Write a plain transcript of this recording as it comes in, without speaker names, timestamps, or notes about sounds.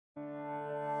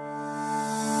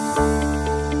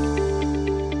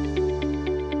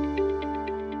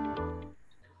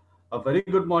very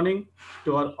good morning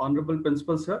to our Honorable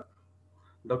Principal Sir,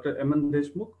 Dr. M.N.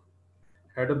 Deshmukh,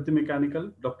 Head of the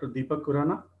Mechanical, Dr. Deepak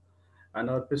Khurana, and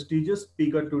our prestigious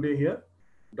speaker today here,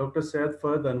 Dr. Syed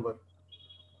Fahad Anwar.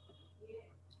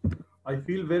 I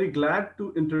feel very glad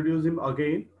to introduce him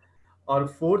again, our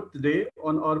fourth day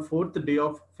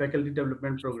of faculty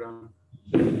development program.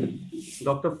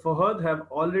 Dr. Fahad have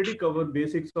already covered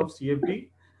basics of CFD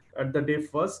at the day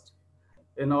first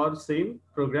in our same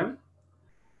program.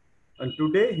 And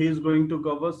today he is going to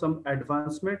cover some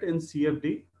advancement in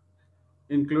CFD,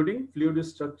 including fluid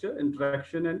structure,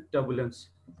 interaction, and turbulence.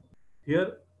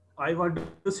 Here, I want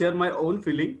to share my own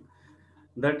feeling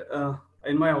that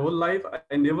in my whole life,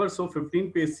 I never saw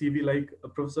 15-page CV like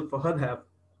Professor Fahad have.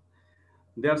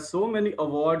 There are so many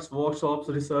awards, workshops,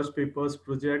 research papers,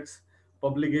 projects,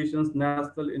 publications,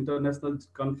 national, international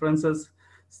conferences,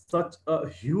 such a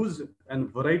huge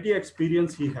and variety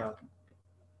experience he have.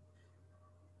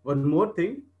 One more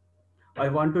thing, I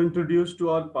want to introduce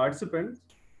to our participants.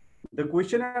 The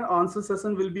question and answer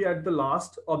session will be at the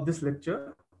last of this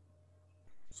lecture.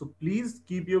 So please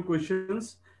keep your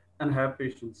questions and have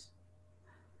patience.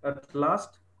 At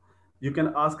last, you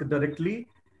can ask directly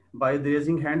by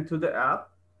raising hand through the app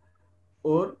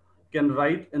or can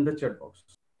write in the chat box.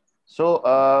 So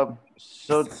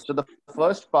the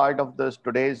first part of this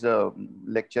today's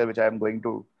lecture, which I am going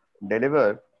to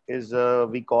deliver, is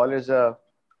we call as a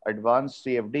advanced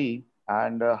CFD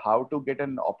and how to get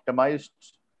an optimized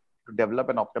to develop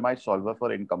an optimized solver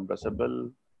for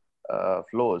incompressible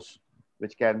flows,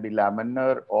 which can be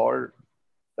laminar or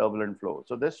turbulent flow.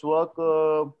 So this work,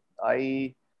 there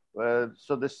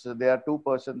are two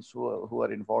persons who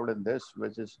are involved in this,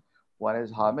 which is one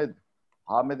is Hamid.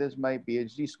 Hamid is my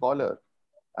PhD scholar,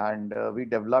 and we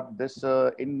developed this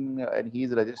and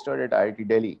he's registered at IIT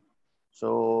Delhi.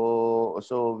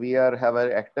 So we have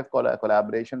an active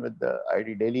collaboration with the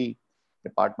IIT Delhi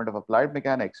Department of Applied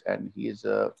Mechanics, and he is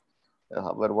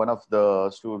one of the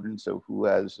students who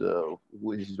is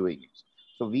doing it.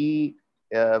 So we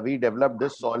developed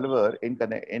this solver in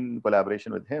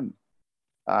collaboration with him,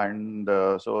 and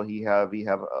so I have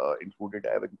included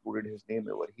his name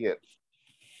over here.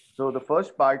 So the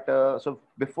first part, so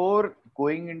before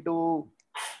going into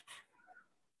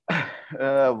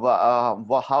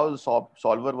how the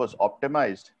solver was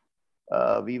optimized,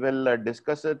 we will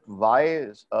discuss it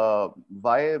why a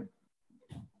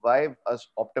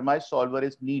optimized solver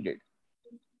is needed.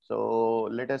 So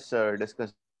let us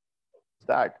discuss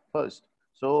that first.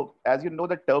 So as you know,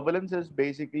 the turbulence is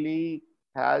basically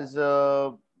has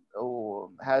the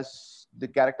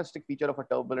characteristic feature of a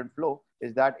turbulent flow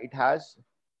is that it has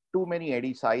too many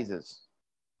eddy sizes.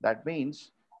 That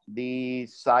means the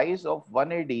size of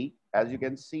one eddy, as you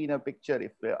can see in a picture,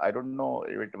 if I don't know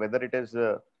whether it is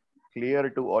clear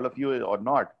to all of you or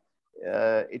not,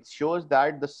 it shows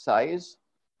that the size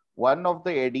one of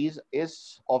the eddies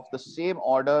is of the same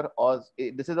order as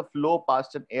this is a flow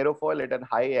past an aerofoil at a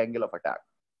high angle of attack.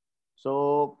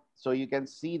 So you can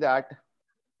see that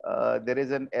there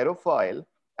is an aerofoil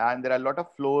and there are a lot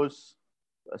of flows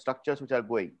structures which are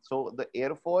going. So the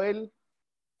aerofoil,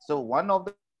 so one of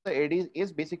the eddies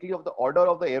is basically of the order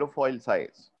of the aerofoil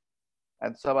size,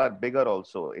 and some are bigger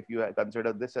also. If you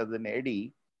consider this as an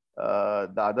eddy,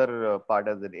 the other part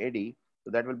as an eddy,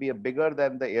 so that will be a bigger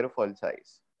than the aerofoil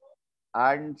size.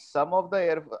 And some of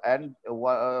the the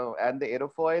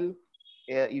aerofoil,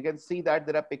 you can see that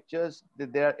there are pictures.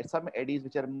 There are some eddies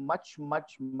which are much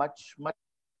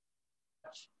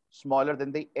smaller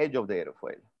than the edge of the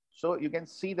aerofoil. So you can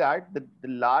see that the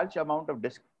large amount of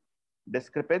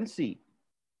discrepancy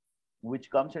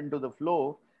which comes into the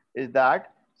flow is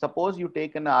that suppose you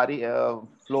take an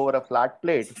flow or a flat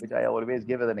plate, which I always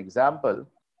give as an example,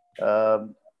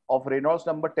 of Reynolds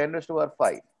number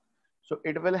 10⁵. So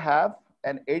it will have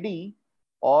an eddy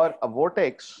or a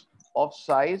vortex of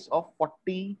size of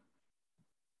 40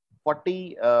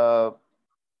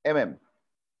 mm.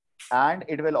 And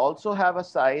it will also have a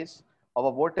size of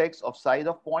a vortex of size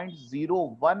of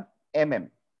 0.01 mm.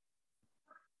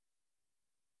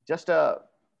 Just to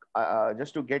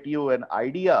get you an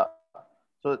idea.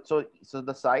 So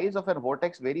the size of a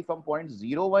vortex vary from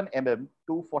 0.01 mm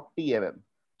to 40 mm.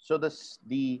 So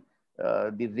the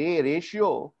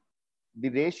ratio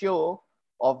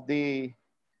of the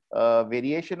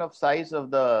variation of size of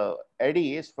the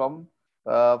eddy is from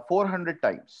 400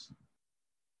 times,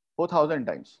 4,000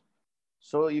 times.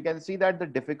 So you can see that the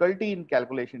difficulty in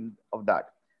calculation of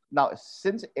that. Now,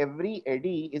 since every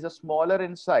eddy is a smaller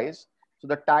in size, so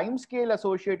the time scale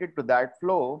associated to that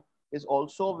flow is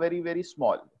also very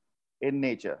small in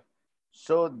nature.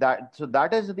 So that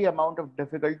is the amount of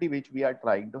difficulty which we are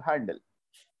trying to handle.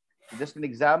 just an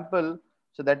example,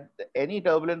 so that any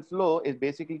turbulent flow is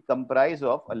basically comprised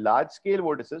of a large scale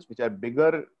vortices, which are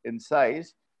bigger in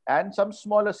size, and some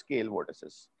smaller scale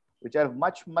vortices, which are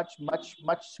much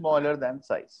smaller than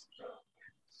size.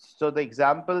 So the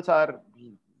examples are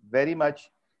very much,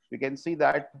 we can see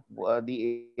that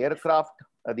the aircraft,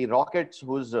 the rockets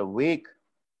whose wake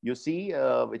you see,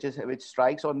 which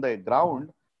strikes on the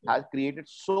ground, has created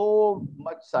so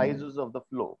much sizes of the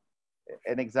flow.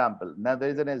 An example. Now there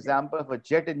is an example of a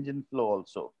jet engine flow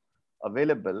also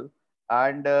available,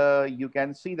 and you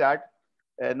can see that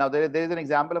now there is an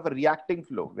example of a reacting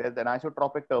flow where the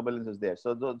anisotropic turbulence is there.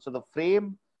 So the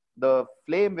flame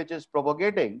which is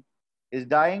propagating is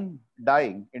dying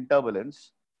in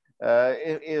turbulence.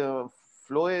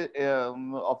 Flow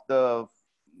of the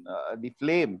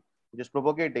flame which is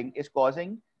propagating is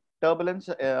causing turbulence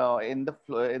in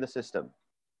the system.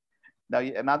 Now,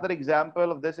 another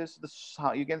example of this is this.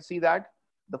 You can see that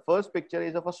the first picture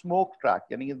is of a smoke track,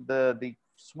 meaning the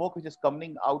smoke which is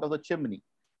coming out of the chimney.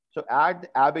 So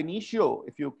at ab initio,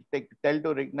 if you tell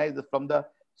to recognize from the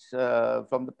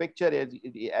picture,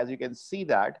 as you can see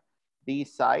that the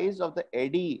size of the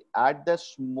eddy at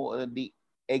the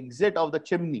exit of the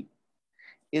chimney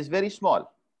is very small.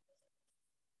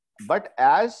 But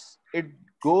as it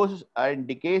goes and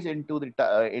decays into the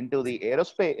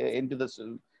aerospace,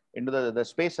 into the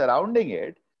space surrounding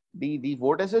it, the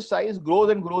vortice's size grows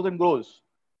and grows and grows.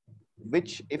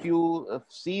 Which, if you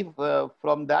see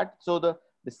from that, so the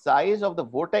size of the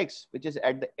vortex, which is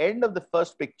at the end of the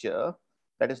first picture,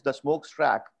 that is the smoke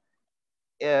track,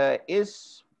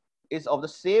 is of the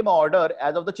same order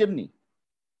as of the chimney.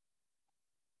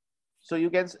 So you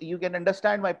can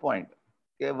understand my point.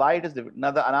 Okay, why it is different.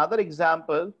 Another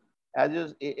example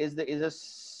is a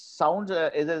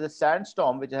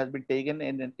sandstorm which has been taken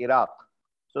in Iraq.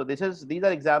 So these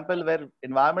are examples where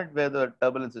environment where the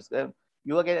turbulence is there.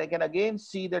 You can again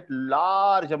see that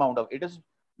large amount of it is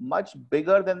much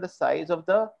bigger than the size of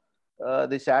the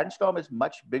sandstorm is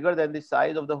much bigger than the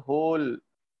size of the whole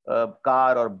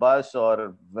car or bus,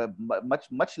 or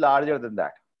much larger than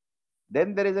that.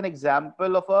 Then there is an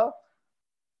example of a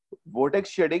vortex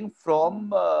shedding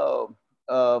from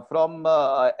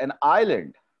an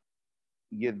island.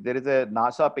 There is a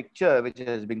NASA picture which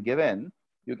has been given.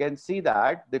 You can see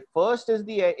that the first is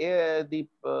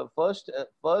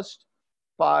first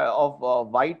part of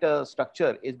white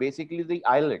structure is basically the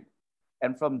island,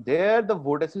 and from there the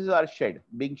vortices are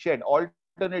being shed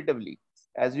alternatively,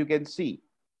 as you can see,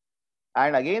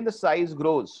 and again the size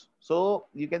grows. So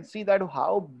you can see that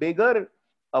how bigger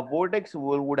a vortex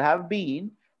would have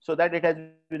been, so that it has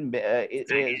been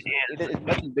it is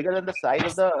much bigger than the size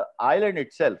of the island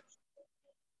itself.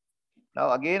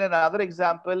 Now again another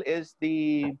example is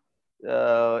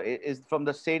is from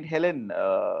the St. Helen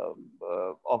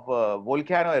of a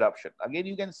volcano eruption. Again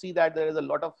you can see that there is a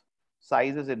lot of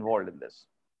sizes involved in this.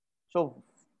 So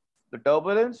the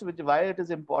turbulence, which why it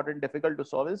is important, difficult to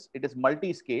solve, is it is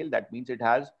multi-scale. That means it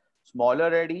has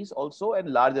smaller eddies also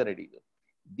and larger eddies.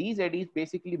 These eddies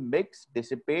basically mix,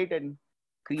 dissipate, and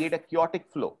create a chaotic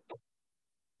flow.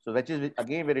 So which is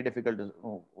again very difficult to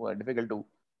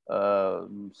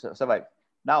survive.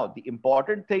 Now the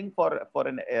important thing for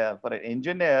an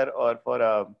engineer or for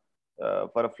a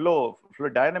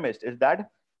fluid dynamist is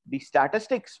that the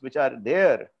statistics which are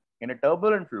there in a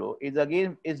turbulent flow is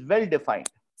well defined.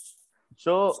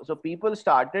 So people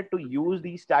started to use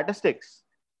these statistics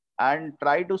and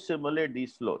try to simulate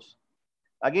these flows.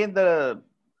 Again, the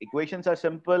equations are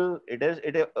simple.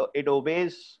 It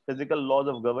obeys physical laws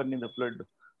of governing the fluid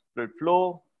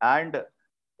flow, and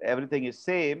everything is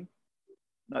same.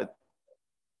 Now,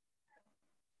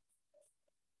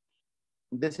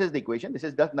 this is the equation. This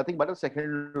is just nothing but a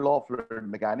second law of fluid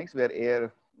mechanics,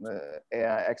 where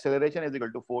acceleration is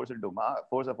equal to force into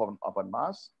force upon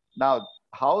mass. Now,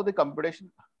 how the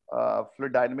computation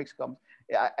fluid dynamics comes?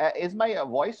 Is my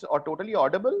voice or totally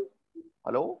audible?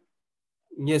 Hello?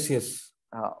 Yes.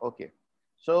 Okay.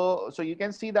 So you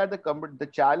can see that the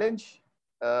challenge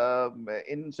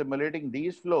in simulating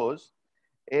these flows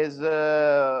is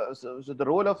so the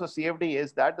role of the CFD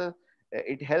is that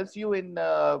it helps you in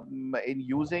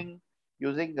using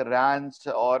RANs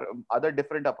or other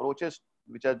different approaches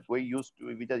which are used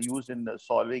in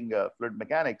solving fluid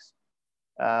mechanics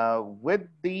with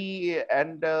the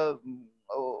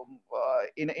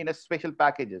in a special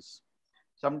packages.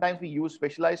 Sometimes we use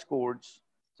specialized codes.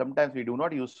 Sometimes we do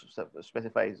not use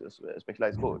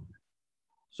specialized code.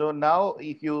 So now,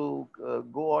 if you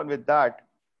go on with that,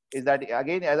 is that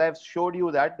again, as I've showed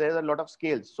you that there is a lot of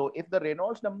scales. So if the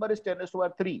Reynolds number is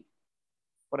 10⁻³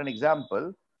 for an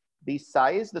example, the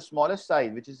size, the smallest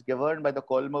size, which is governed by the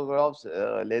Kolmogorov's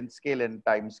length scale and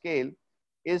time scale,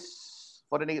 is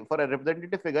for a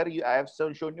representative figure. I have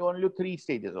shown you only 3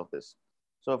 stages of this.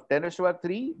 So if 10 raised to the power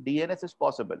 3 DNS is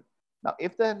possible. Now,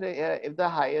 if the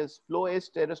highest flow is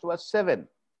 10 raised to the power 7,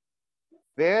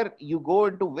 where you go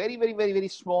into very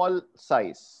small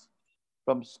size,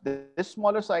 from this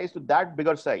smaller size to that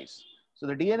bigger size. So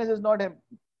the DNS is not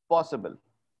possible,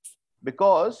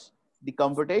 because the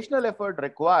computational effort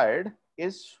required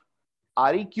is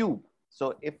RE cube.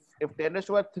 So if 10 raised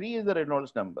to the power 3 is the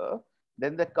Reynolds number,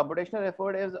 then the computational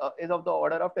effort is of the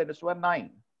order of 10 raised to the power 9.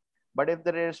 But if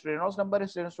the Reynolds number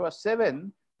is 10 raised to the power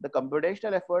 7, the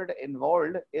computational effort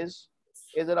involved is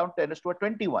around 10 raised to the power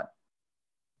 21.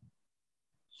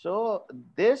 So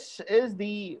this is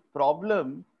the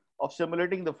problem of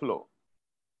simulating the flow.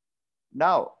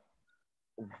 Now,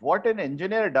 what an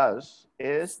engineer does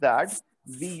is that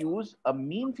we use a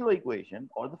mean flow equation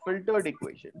or the filtered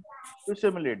equation to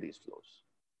simulate these flows.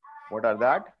 What are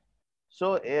that?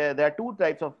 So there are 2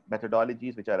 types of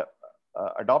methodologies which are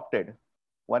adopted.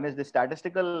 One is the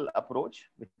statistical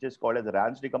approach, which is called as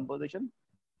RANS decomposition.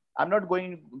 I'm not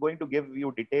going to give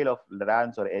you detail of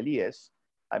RANS or LES.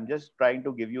 I'm just trying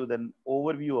to give you the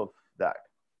overview of that.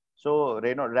 So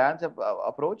RANS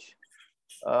approach,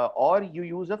 or you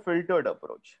use a filtered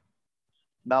approach.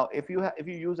 Now, if you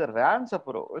use a RANS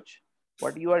approach,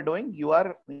 what you are doing, you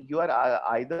are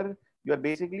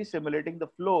basically simulating the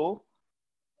flow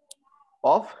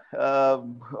of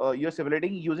you're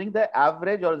simulating using the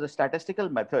average or the statistical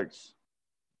methods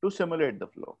to simulate the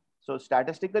flow. So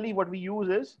statistically, what we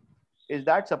use is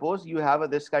that suppose you have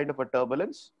this kind of a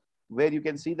turbulence where you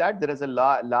can see that there is a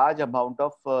large amount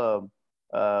of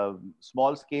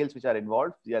small scales which are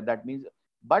involved. Yeah, that means,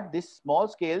 but these small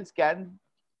scales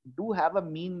do have a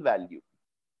mean value.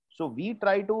 So we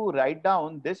try to write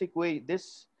down this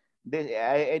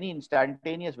any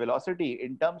instantaneous velocity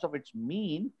in terms of its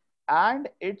mean and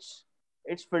its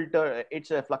filter,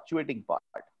 its a fluctuating part,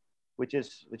 which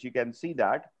you can see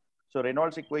that. So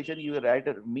Reynolds equation, you write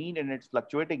a mean in its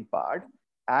fluctuating part,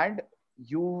 and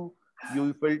you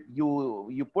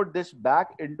put this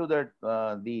back into the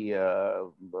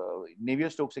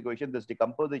Navier-Stokes equation, this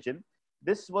decomposition.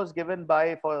 This was given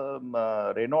by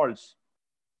Reynolds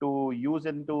to use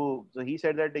into, so he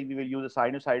said that we will use a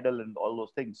sinusoidal and all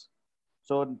those things.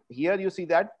 So here you see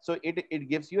that, so it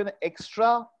gives you an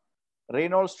extra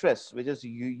Reynolds stress, which is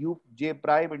uj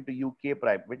prime into uk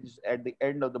prime, which is at the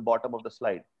end of the bottom of the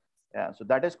slide. Yeah, so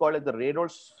that is called as the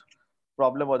Reynolds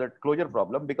problem or the closure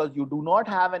problem, because you do not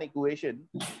have an equation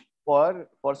for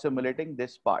simulating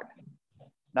this part.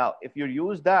 Now, if you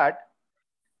use that,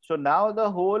 so now the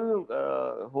whole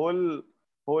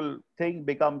thing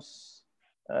becomes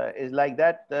is like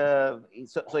that.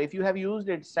 So if you have used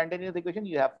instantaneous equation,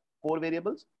 you have 4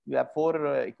 variables, you have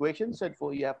 4 equations, and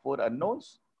you have 4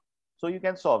 unknowns. So you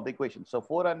can solve the equation. So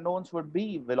 4 unknowns would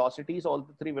be velocities, all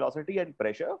the 3 velocity and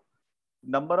pressure.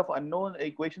 Number of unknown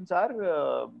equations are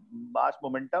mass,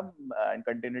 momentum, and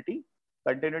continuity.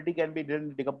 Continuity can be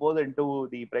then decomposed into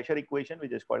the pressure equation,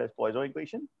 which is called as Poisson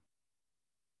equation.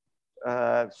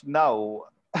 Now,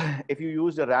 if you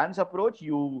use the RANS approach,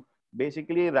 you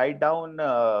basically write down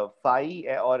phi,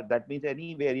 or that means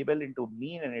any variable, into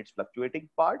mean and its fluctuating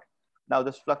part. Now,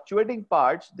 this fluctuating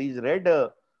parts, these red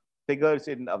figures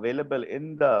available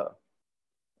in the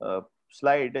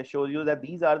slide shows you that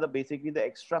these are basically the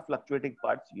extra fluctuating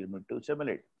parts you need to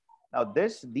simulate. Now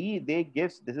this is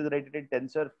written in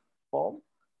tensor form.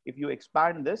 If you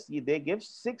expand this, they give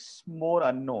 6 more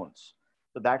unknowns.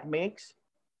 So that makes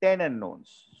 10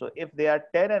 unknowns. So if there are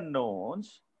 10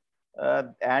 unknowns,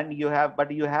 and you have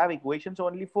equations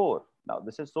only 4. Now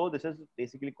this is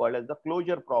basically called as the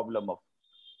closure problem of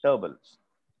turbulence.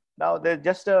 Now there's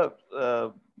just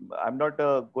I'm not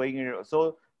going in.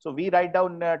 So we write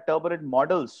down turbulent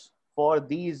models for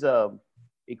these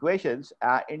equations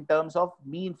in terms of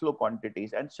mean flow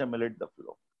quantities and simulate the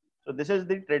flow. So this is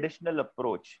the traditional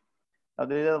approach. Now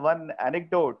there is one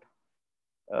anecdote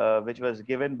which was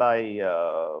given by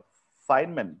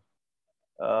Feynman.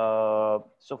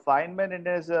 So Feynman in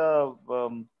his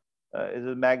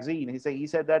magazine, he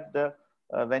said that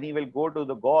when he will go to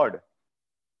the God,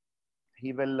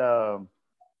 he will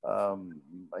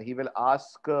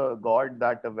ask God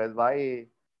that why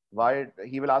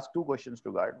he will ask 2 questions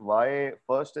to God. Why?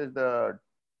 First is the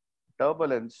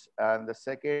turbulence, and the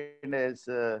second is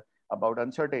about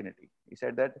uncertainty. He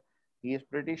said that he is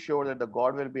pretty sure that the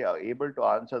God will be able to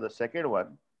answer the second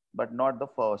one, but not the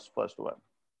first one.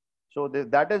 So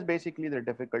that is basically the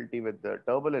difficulty with the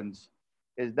turbulence,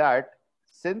 is that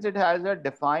since it has a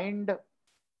defined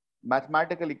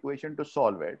mathematical equation to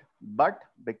solve it. But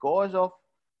because of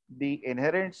the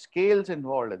inherent scales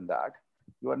involved in that,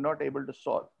 you are not able to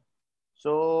solve.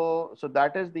 So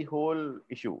that is the whole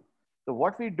issue. So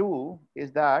what we do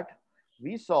is that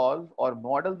we solve or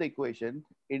model the equation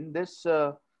in this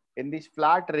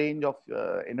flat range of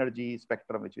energy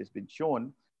spectrum which has been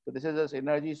shown. So this is this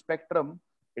energy spectrum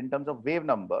in terms of wave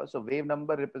number. So wave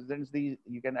number represents the,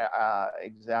 you can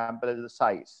example as the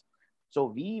size. So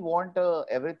we want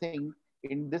everything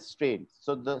in this strain.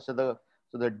 So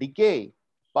the decay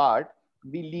part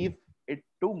we leave it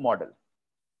to model.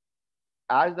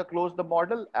 As the close the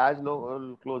model, as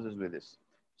low closes with this.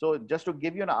 So just to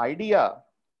give you an idea,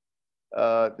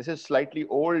 this is slightly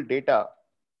old data.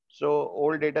 So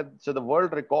old data. So the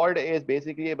world record is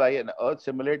basically by an Earth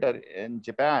simulator in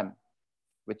Japan,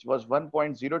 which was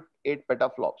 1.08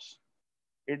 petaflops.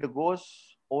 It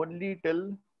goes only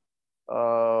till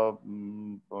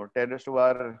 10 raised to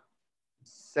power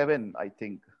 7, I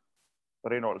think,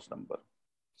 Reynolds number.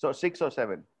 So 6 or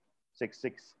 7,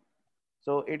 6.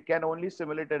 So it can only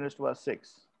simulate 10 raised to power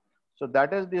 6. So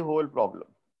that is the whole problem.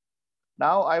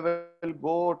 Now I will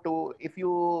go to, if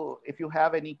you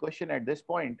have any question at this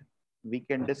point, we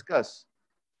can discuss,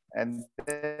 and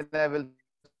then I will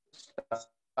start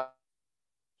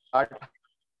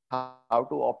how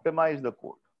to optimize the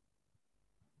code.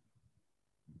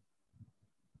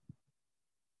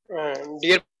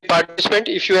 Dear participant,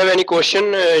 if you have any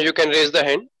question, you can raise the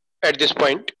hand at this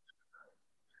point.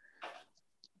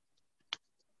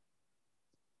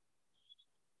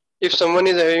 If someone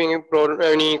is having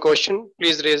any question,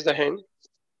 please raise the hand.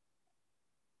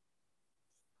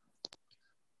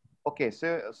 Okay,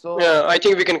 so Yeah, I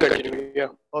think we can continue. Yeah.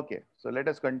 Okay, so let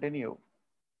us continue.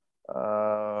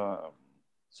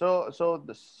 So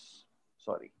this,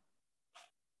 sorry.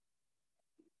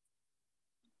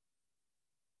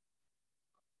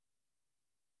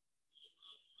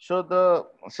 So the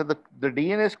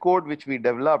DNS code which we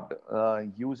developed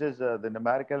uses the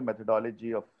numerical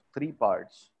methodology of 3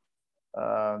 parts.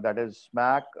 That is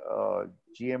SMAC,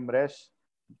 GMRES.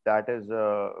 That is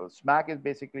SMAC is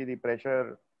basically the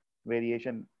pressure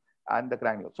variation and the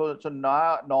crank. So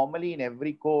now normally in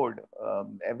every code,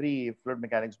 every fluid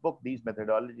mechanics book, these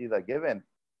methodologies are given.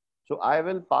 So I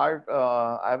will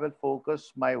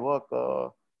focus my work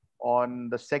on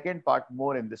the second part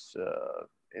more in this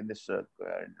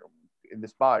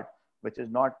part, which is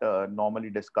not normally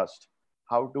discussed.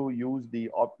 How to use the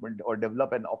or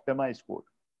develop an optimized code.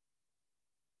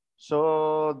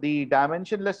 So the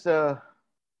dimensionless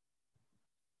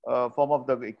form of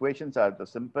the equations are the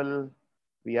simple.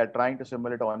 We are trying to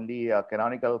simulate only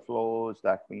canonical flows.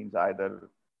 That means either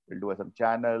we'll do some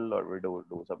channel or we'll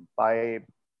do some pipe,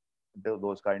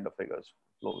 those kind of figures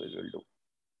flow we will do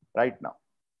right now.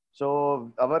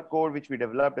 So our code which we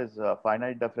developed is a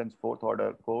finite difference 4th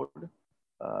order code,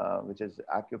 which is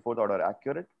 4th order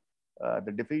accurate.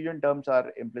 The diffusion terms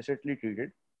are implicitly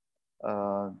treated.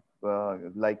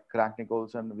 Like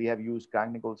Crank-Nicolson, we have used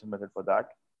Crank-Nicolson method for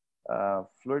that.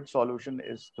 Fluid solution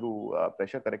is through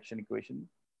pressure correction equation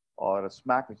or a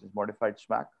SMAC, which is modified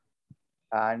SMAC.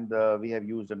 And we have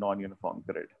used a non-uniform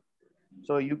grid.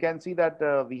 So you can see that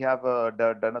we have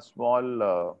done a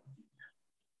small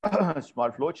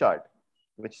small flow chart,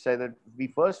 which says that we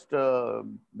first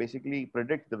basically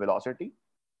predict the velocity,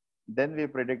 then we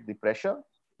predict the pressure,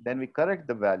 then we correct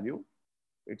the value.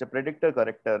 It's a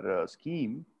predictor-corrector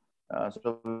scheme.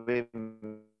 So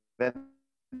when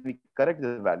we correct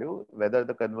the value, whether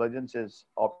the convergence is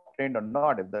obtained or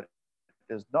not, if that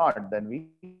is not, then we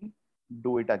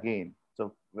do it again.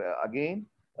 So again,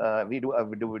 we do a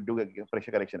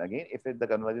pressure correction again. If the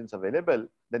convergence available,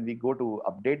 then we go to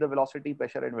update the velocity,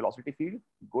 pressure, and velocity field.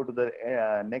 Go to the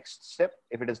next step.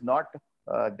 If it is not,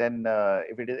 then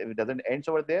if it doesn't end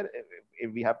over there,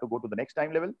 if we have to go to the next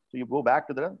time level. So you go back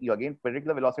to you again predict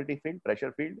the velocity field,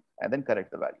 pressure field, and then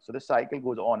correct the value. So this cycle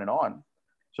goes on and on.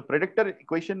 So predictor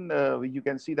equation, you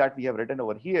can see that we have written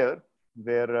over here,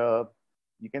 where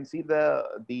you can see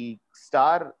the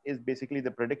star is basically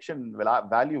the prediction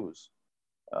values.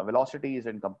 Velocities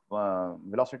and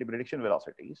velocity prediction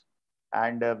velocities,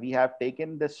 and we have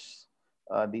taken this.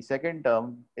 The second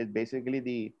term is basically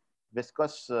the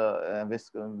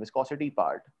viscosity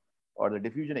part or the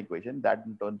diffusion equation that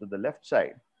turned to the left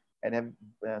side, and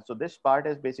so this part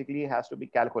is basically has to be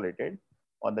calculated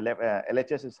on the left.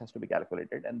 LHS has to be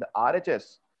calculated, and the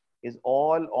RHS is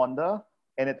all on the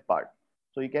nth part.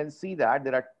 So you can see that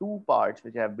there are 2 parts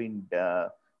which have been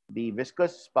the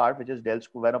viscous part, which is del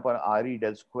square 1 upon RE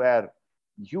del square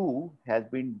U, has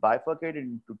been bifurcated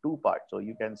into 2 parts. So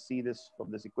you can see this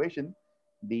from this equation.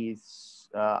 These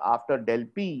after del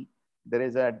P, there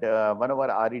is a 1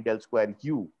 over RE del square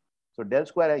U. So del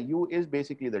square U is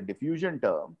basically the diffusion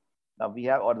term. Now we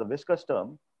have, or the viscous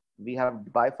term, we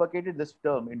have bifurcated this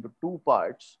term into two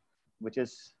parts, which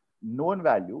is known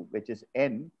value, which is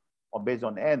N, or based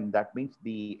on N. That means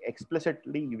the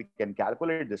explicitly we can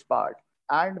calculate this part,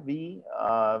 and we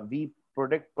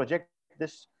project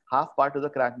this half part to the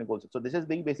Crank-Nicolson. So this is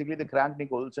basically the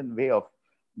Crank-Nicolson way of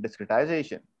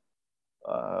discretization,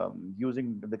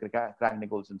 using the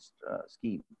Crank-Nicolson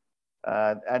scheme.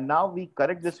 And now we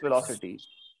correct this velocity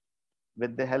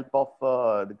with the help of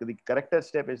the corrector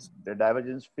step is the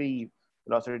divergence free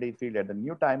velocity field at the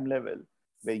new time level,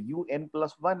 where UN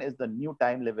plus 1 is the new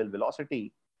time level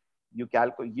velocity. You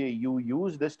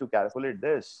use this to calculate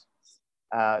this.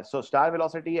 So star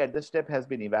velocity at this step has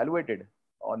been evaluated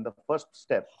on the first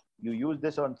step. You use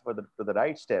this on to the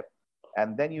right step,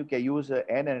 and then you can use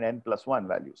N and N plus 1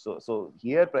 value. So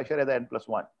here pressure at the N plus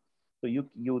 1. So you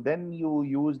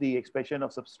use the expression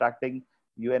of subtracting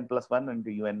UN plus 1 into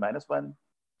UN minus 1.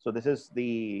 So this is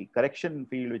the correction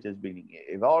field which is being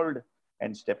evolved.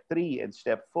 And step 3 and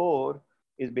step 4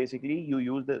 is basically you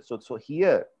use this. So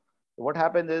here, what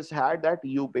happens is that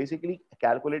you basically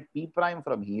calculate P prime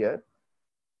from here,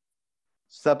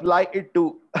 supply it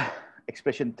to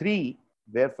expression 3,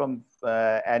 where from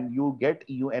and you get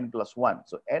UN plus 1.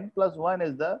 So N plus 1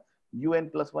 is the UN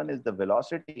plus 1 is the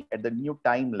velocity at the new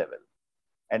time level.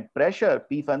 And pressure,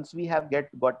 P, once we have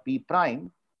got P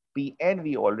prime, Pn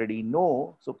we already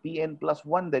know, so Pn plus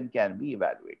 1 then can be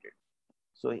evaluated.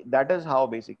 So that is how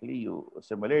basically you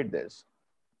simulate this.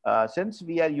 Since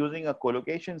we are using a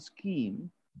collocation scheme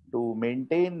to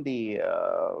maintain the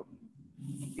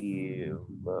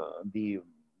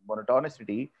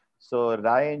monotonicity, so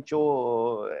Rai and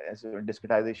Cho as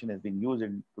discretization has been used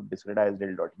to discretize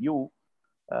del dot U.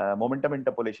 Momentum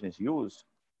interpolation is used.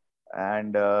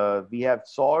 And we have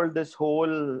solved this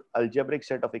whole algebraic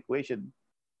set of equation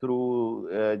through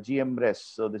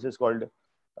GMRES. So this is called,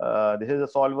 this is a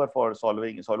solver for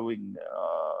solving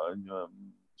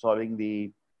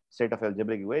the set of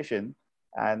algebraic equation.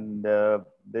 And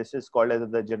this is called as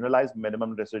the generalized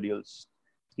minimum residuals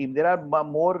scheme. There are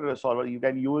more solvers. You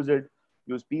can use it,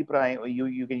 use P prime,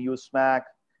 you can use SMAC,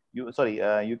 you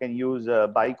can use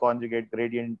biconjugate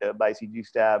gradient by CG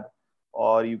stab,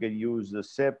 or you can use the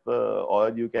SIP,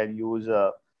 or you can use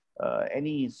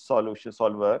any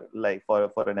solver like for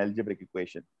an algebraic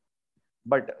equation.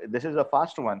 But this is a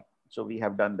fast one, so we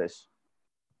have done this.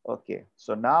 Okay,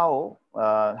 so now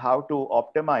how to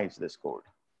optimize this code?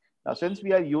 Now, since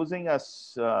we are using a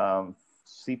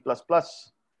C++ as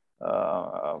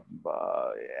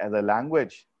a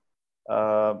language,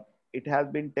 it has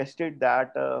been tested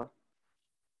that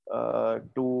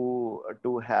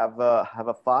to have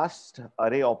a fast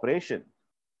array operation,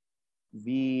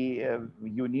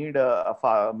 you need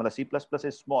C++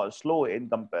 is slow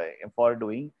for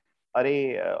doing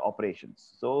array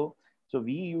operations. So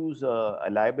we use a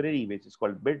library which is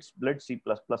called Blitz C++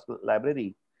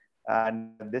 library,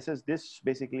 and this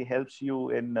basically helps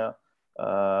you in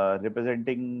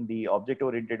representing the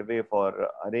object-oriented way for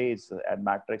arrays and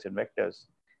matrix and vectors.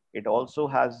 It also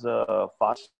has a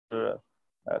faster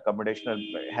computational,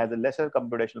 has a lesser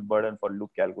computational burden for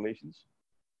loop calculations,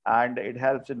 and it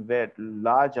helps in very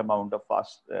large amount of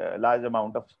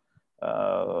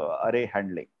array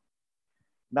handling.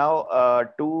 Now,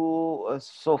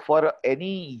 so for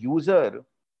any user,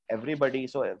 everybody.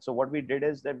 So what we did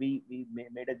is that we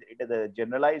made it as a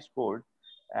generalized code,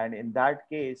 and in that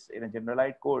case, in a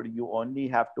generalized code, you only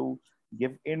have to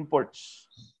give inputs.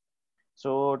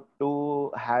 So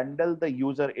to handle the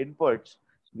user inputs,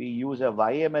 we use a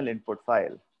YML input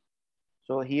file.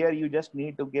 So here you just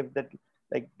need to give that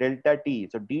like delta t.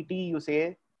 So dt you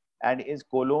say, and is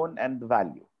colon and the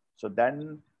value. So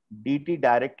then dt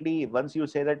directly, once you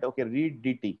say that, okay, read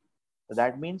dt. So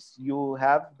that means you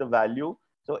have the value.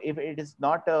 So if it is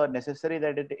not necessary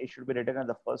that it should be written as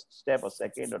the first step or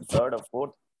second or third or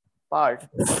fourth part,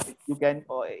 you can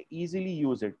easily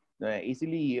use it,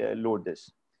 easily load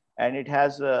this. And it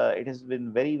has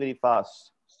been very, very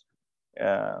fast.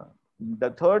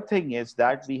 The third thing is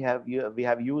that we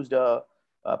have used a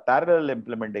parallel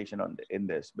implementation in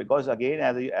this, because again,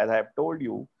 as I have told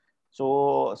you,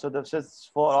 so this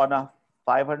is for on a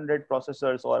 500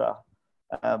 processors or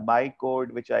my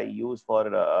code which I use for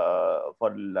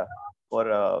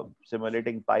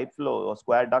simulating pipe flow or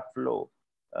square duct flow.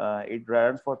 It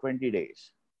runs for 20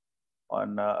 days.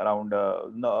 On around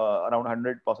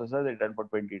 100 processors, it runs for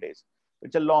 20 days.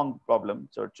 It's a long problem,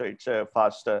 so it's a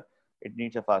faster. It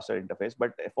needs a faster interface.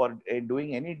 But for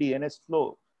doing any DNS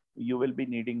flow, you will be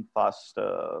needing fast.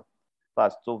 So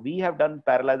we have done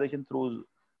parallelization through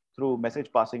through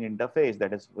message passing interface,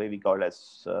 that is what we call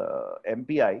as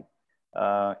MPI.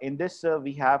 In this,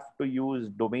 we have to use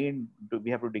domain,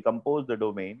 we have to decompose the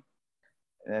domain.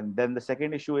 And then the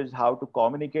second issue is how to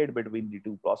communicate between the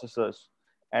two processors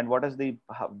and what is the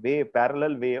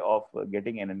parallel way of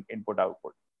getting an input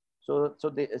output. So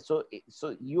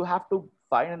you have to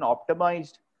find an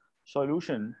optimized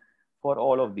solution for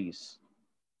all of these.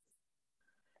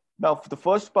 Now, the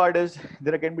first part is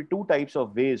there can be two types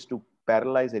of ways to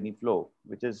parallelize any flow,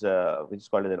 which is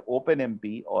called as an open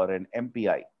MP or an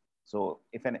MPI. So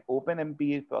if an open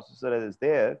MP processor is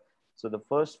there, so the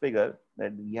first figure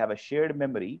that we have a shared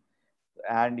memory,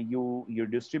 and you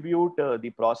distribute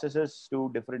the processes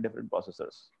to different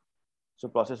processors. So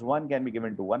process 1 can be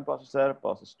given to one processor,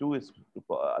 process 2 is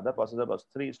to other processor, process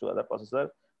 3 is to other processor,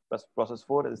 plus process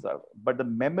 4 is but the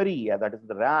memory, that is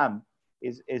the RAM,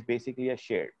 is basically a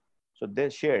shared. So they're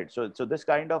shared. So this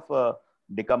kind of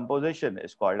decomposition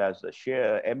is called as a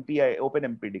share MPI, open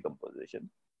MP decomposition.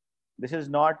 This is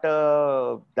not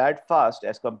that fast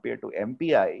as compared to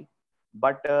MPI,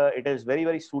 but it is very,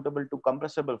 very suitable to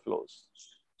compressible flows.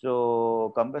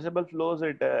 So compressible flows,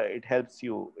 it helps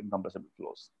you in compressible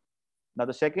flows. Now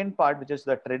the second part, which is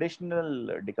the traditional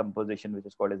decomposition, which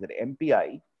is called as an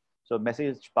MPI, so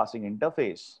message passing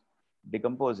interface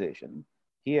decomposition.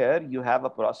 Here you have a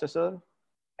processor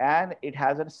and it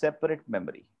has a separate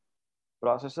memory.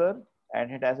 Processor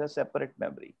and it has a separate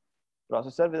memory.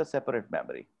 Processor with a separate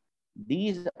memory.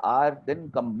 These are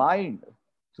then combined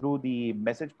through the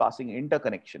message passing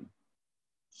interconnection.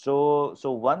 So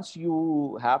once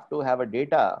you have to have a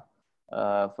data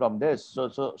from this,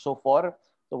 so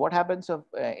what happens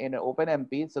in an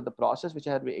OpenMP? So the process which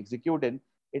has to be executed,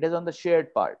 it is on the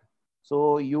shared part.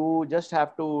 So you just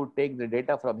have to take the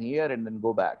data from here and then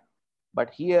go back.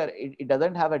 But here it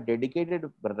doesn't have a dedicated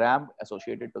RAM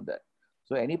associated to that.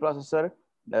 So any processor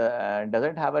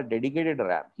doesn't have a dedicated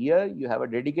RAM. Here you have a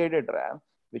dedicated RAM,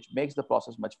 which makes the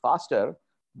process much faster,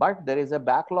 but there is a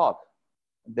backlog.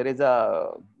 There is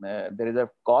a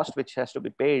cost which has to be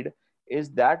paid,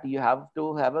 is that you have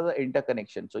to have an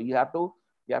interconnection. So you have to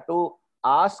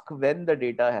ask when the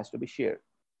data has to be shared.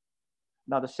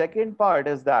 Now the second part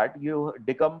is that you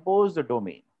decompose the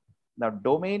domain. Now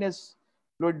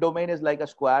fluid domain is like a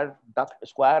square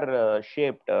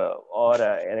shaped or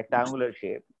a rectangular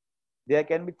shape. There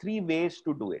can be three ways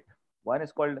to do it. One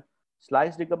is called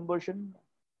slice decomposition.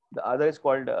 The other is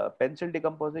called pencil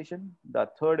decomposition. The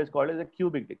third is called as a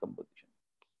cubic decomposition.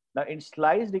 Now in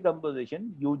slice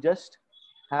decomposition, you just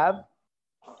have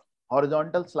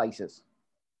horizontal slices.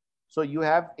 So you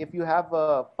have, if you have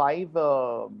 5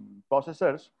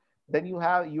 processors, then you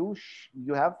have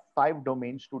 5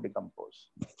 domains to decompose.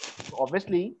 So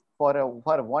obviously, for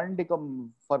one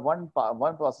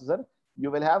processor,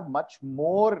 you will have much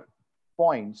more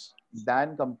points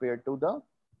than compared to the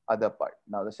other part.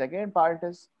 Now the second part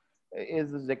is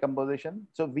this decomposition.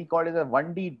 So we call it a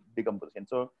 1D decomposition.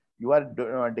 So you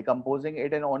are decomposing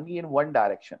it only in one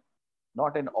direction,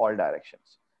 not in all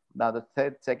directions. Now the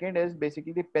second is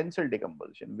basically the pencil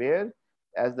decomposition, where,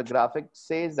 as the graphic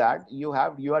says, that you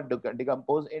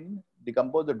decompose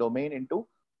the domain into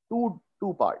two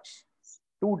parts,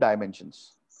 2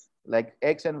 dimensions, like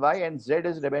X and Y, and Z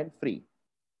is remain free.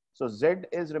 So Z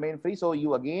is remain free. So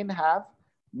you again have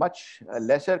much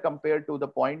lesser compared to the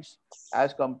points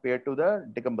as compared to the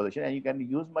decomposition, and you can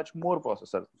use much more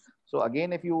processors. So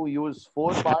again, if you use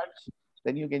 4 parts,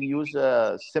 then you can use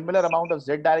a similar amount of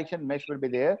Z direction mesh will be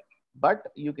there,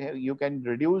 but you can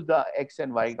reduce the X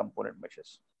and Y component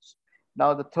meshes.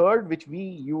 Now the third, which we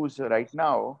use right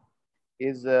now,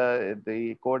 is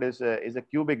the code is a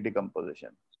cubic decomposition,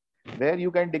 where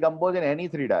you can decompose in any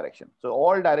 3 directions. So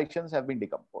all directions have been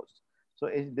decomposed. So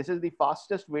this is the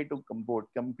fastest way to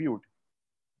compute.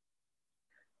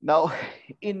 Now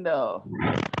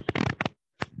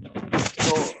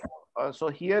so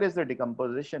here is the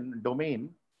decomposition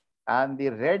domain, and the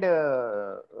red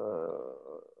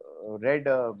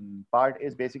part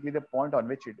is basically the point on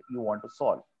which you want to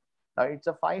solve. Now it's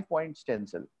a 5-point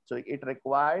stencil. So it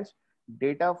requires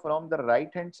data from the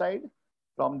right hand side,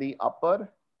 from the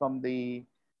upper, from the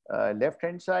left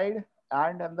hand side,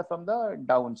 and from the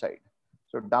downside.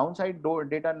 So downside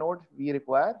data node we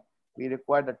require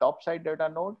the top side data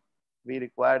node, we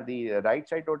require the right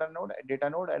side data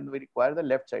node, and we require the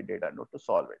left side data node to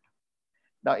solve it.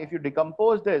 Now, if you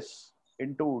decompose this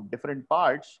into different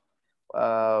parts,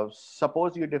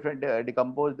 suppose you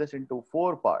decompose this into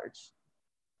 4 parts,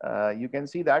 you can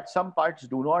see that some parts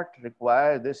do not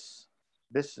require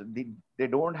they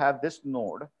don't have this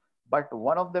node, but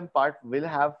one of them part will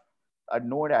have a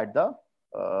node at the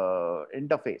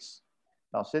interface.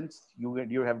 Now, since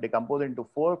you have decomposed into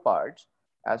 4 parts,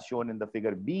 as shown in the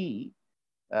figure B,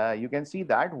 you can see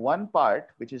that one part,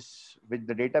 which is with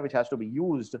the data which has to be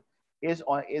used, is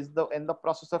in the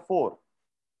processor 4.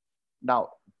 Now,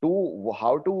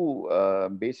 how to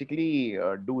basically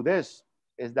do this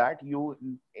is that you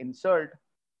insert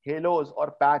halos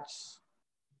or patches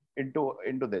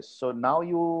into this. So now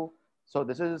so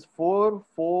this is 4,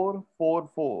 4, 4,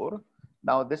 4.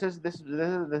 Now this is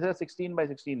a 16 by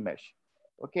 16 mesh.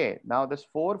 Okay. Now this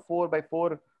 4, 4 by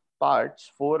 4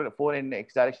 parts, 4 in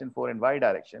X direction, 4 in Y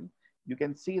direction. You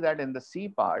can see that in the C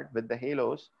part with the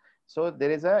halos. So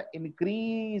there is a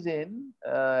increase in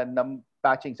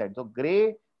patching side. So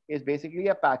gray is basically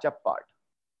a patch up part.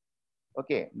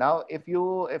 Okay. Now if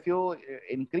you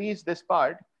increase this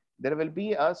part, there will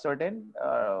be a certain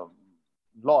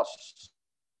loss.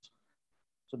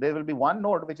 So there will be one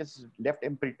node which is left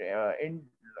empty.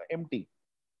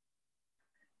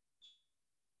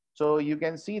 So you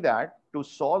can see that to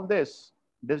solve this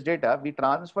data, we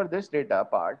transfer this data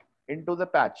part into the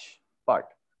patch part.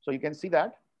 So you can see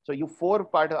that. So 4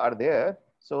 parts are there.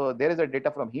 So there is a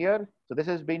data from here. So this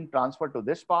has been transferred to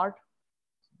this part.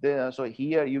 So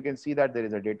here you can see that there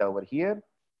is a data over here.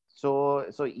 So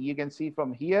you can see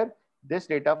from here, this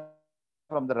data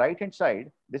from the right hand side,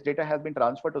 this data has been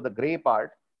transferred to the gray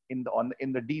part in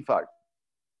the D part.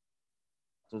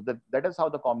 So that is how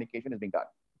the communication is being done.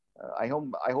 I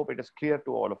hope it is clear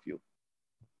to all of you.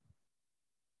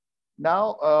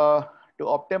 Now, to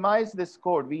optimize this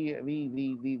code, we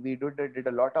did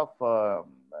a lot of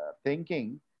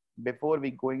thinking before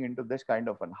we going into this kind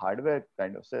of an hardware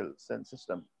kind of cell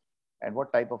system, and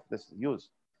what type of this is used.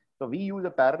 So we use a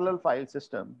parallel file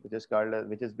system,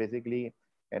 which is basically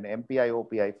an MPI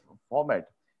OPI format.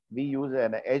 We use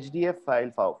an HDF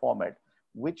file format,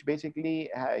 which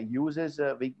basically uses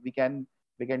we can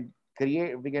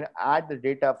add the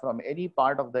data from any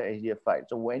part of the HDF file.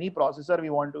 So any processor we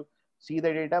want to see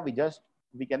the data,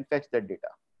 we can fetch that data.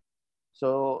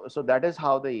 So that is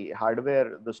how the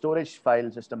hardware, the storage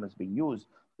file system is being used.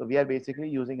 So we are basically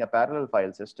using a parallel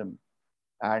file system,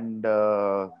 and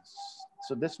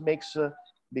so this makes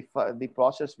the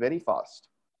process very fast.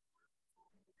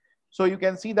 So you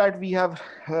can see that we have,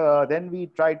 then we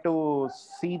try to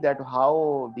see that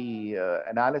how the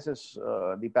analysis,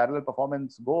 the parallel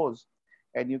performance goes.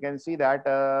 And you can see that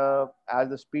as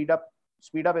the speed up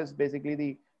is basically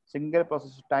the single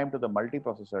processor time to the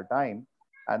multiprocessor time.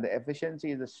 And the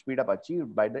efficiency is the speed up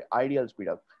achieved by the ideal speed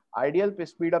up. Ideal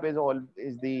speed up is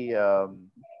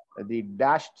the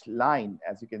dashed line,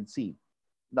 as you can see.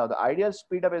 Now the ideal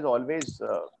speed up is always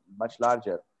much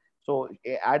larger. So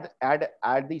at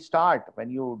the start, when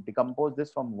you decompose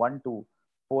this from 1 to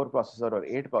 4 processor or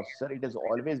 8 processor, it is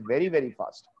always very, very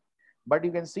fast. But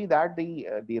you can see that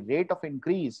the rate of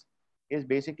increase is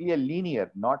basically a linear,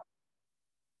 not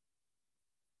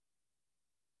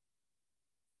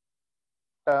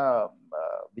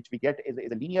which we get is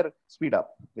a linear speed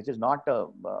up, which is not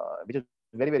which is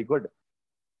very, very good.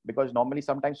 Because normally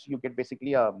sometimes you get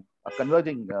basically a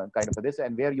converging kind of this,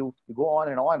 and where you go on,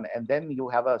 and then you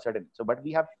have a certain. So, but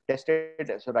we have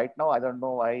tested. So right now, I don't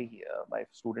know why my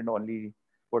student only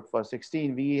put for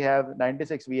 16. We have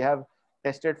 96. We have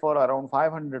tested for around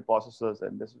 500 processors,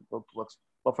 and this works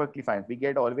perfectly fine. We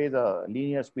get always a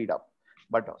linear speed up,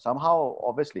 but somehow,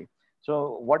 obviously.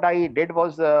 So what I did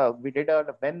was we did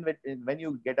when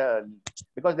you get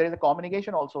because there is a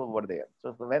communication also over there.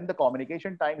 So when the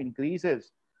communication time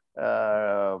increases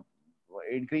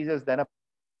then a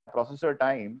processor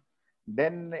time,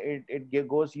 then it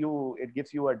gives you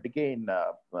a decay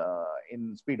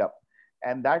in speed up,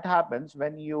 and that happens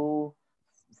when you,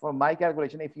 for my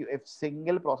calculation, if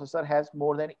single processor has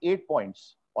more than 8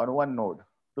 points on one node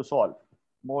to solve,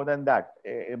 more than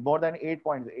 8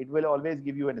 points, it will always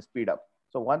give you a speed up.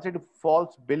 So once it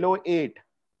falls below 8,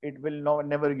 it will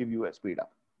never give you a speed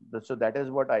up. So that is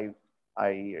what I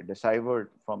deciphered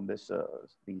from these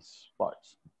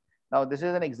parts. Now, this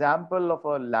is an example of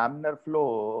a laminar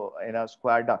flow in a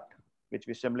square duct, which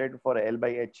we simulated for L by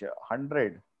H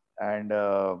 100. And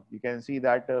you can see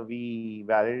that we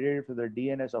validated for the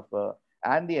DNS of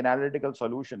and the analytical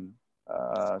solution.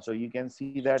 So you can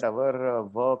see that our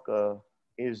work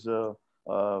is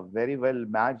very well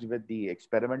matched with the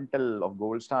experimental of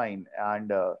Goldstein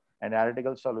and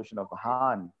analytical solution of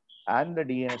Hahn and the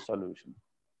DNS solution.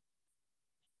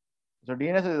 So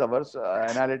DNS is our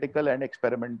analytical and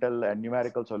experimental and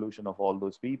numerical solution of all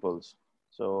those peoples.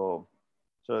 So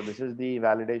this is the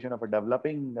validation of a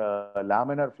developing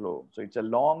laminar flow. So it's a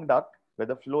long duct where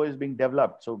the flow is being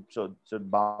developed. So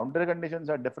boundary conditions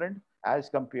are different as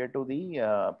compared to the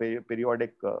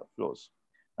periodic flows.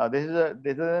 Now this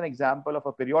is an example of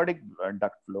a periodic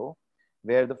duct flow,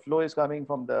 where the flow is coming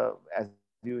from the, as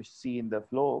you see in the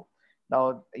flow.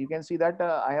 Now you can see that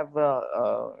I have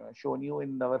shown you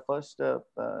in our first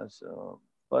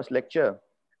lecture,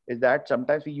 is that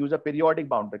sometimes we use a periodic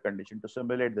boundary condition to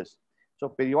simulate this. So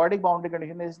periodic boundary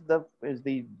condition is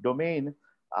the domain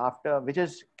after which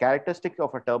is characteristic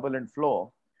of a turbulent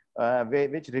flow,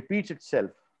 which repeats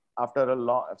itself after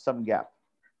some gap.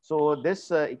 So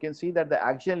this you can see that the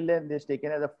axial length is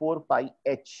taken as a 4 pi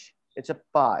h. It's a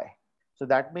pi. So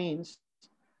that means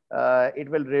it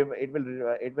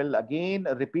will again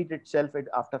repeat itself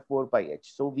after 4 pi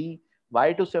h. So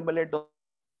why to simulate the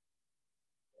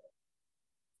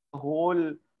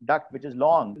whole duct which is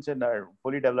long in a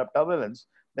fully developed turbulence,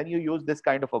 then you use this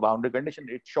kind of a boundary condition.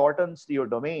 It shortens your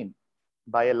domain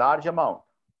by a large amount.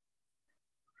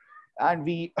 And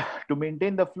we to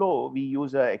maintain the flow, we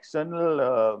use a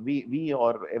external we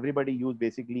or everybody use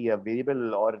basically a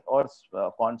variable or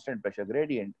constant pressure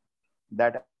gradient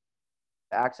that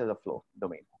acts as a flow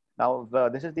domain. Now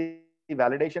this is the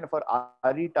validation for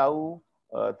RE tau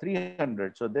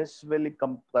 300. So this will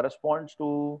corresponds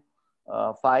to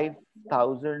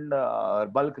 5000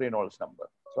 bulk Reynolds number.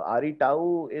 So RE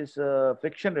tau is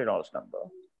friction Reynolds number.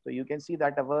 So you can see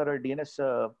that our DNS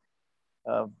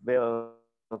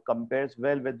compares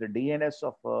well with the DNS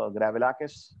of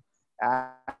Gravelakis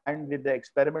and with the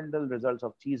experimental results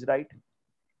of Cheese Right.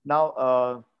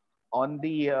 Now, on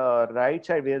the right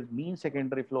side, where mean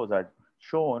secondary flows are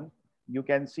shown, you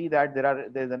can see that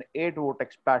there's an 8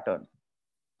 vortex pattern.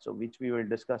 So which we will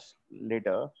discuss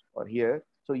later or here.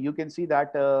 So you can see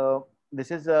that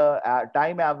this is a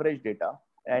time average data,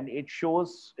 and it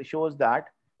shows that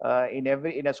in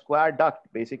a square duct,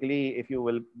 basically, if you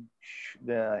will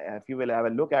have a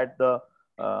look at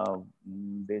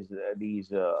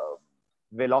these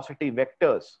velocity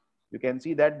vectors, you can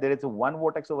see that there is a one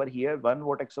vortex over here, one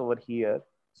vortex over here.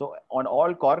 So on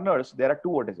all corners there are two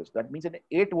vortices. That means an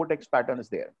 8 vortex pattern is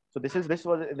there. So this is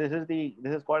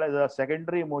called as a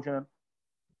secondary motion,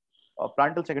 or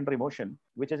plantal secondary motion,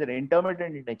 which is an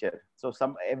intermittent in nature. So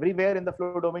everywhere in the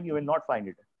flow domain you will not find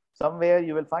it. Somewhere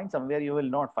you will find, somewhere you will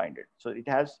not find it. So it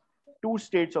has two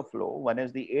states of flow. One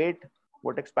is the 8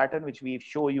 vortex pattern, which we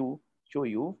show you,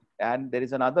 and there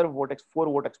is another 4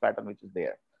 vortex pattern which is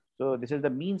there. So this is the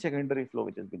mean secondary flow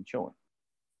which has been shown.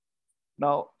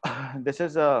 Now this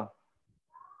is an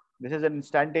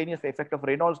instantaneous effect of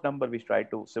Reynolds number which try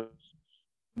to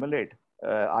simulate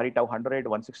RE tau 100,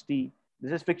 160.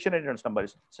 This is friction Reynolds number.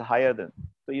 It's higher than.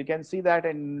 So you can see that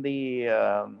in the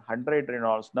 100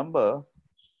 Reynolds number,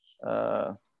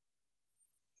 there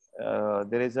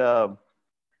is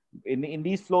in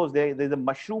these flows there's a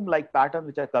mushroom-like pattern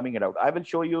which are coming out. I will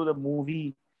show you the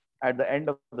movie at the end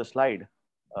of the slide,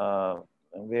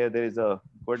 where there is a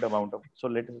good amount of. So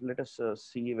let us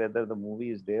see whether the movie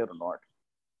is there or not.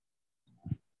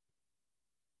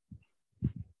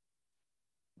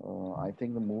 I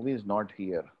think the movie is not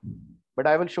here, but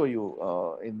I will show you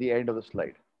in the end of the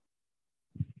slide.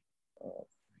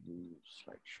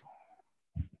 Slideshow.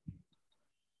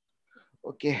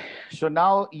 Okay, so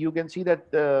now you can see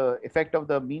that the effect of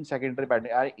the mean secondary pattern.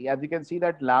 As you can see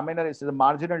that laminar is a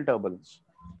marginal turbulence.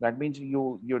 That means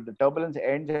the turbulence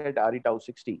ends at RE tau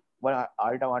 60, well,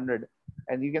 RE tau 100,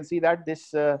 and you can see that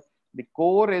this the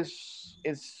core is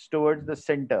towards the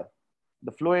center.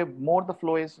 The flow is more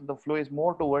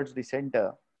towards the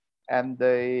center, and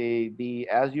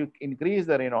as you increase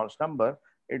the Reynolds number,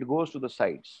 it goes to the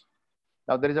sides.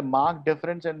 Now there is a marked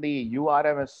difference in the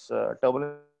URMS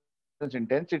turbulence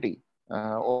intensity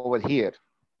over here.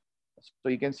 So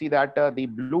you can see that the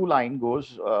blue line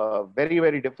goes very,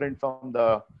 very different from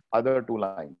the other two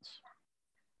lines.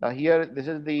 Now here, this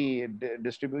is the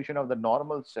distribution of the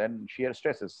normals and shear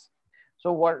stresses.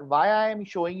 So why I am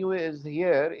showing you is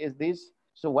this.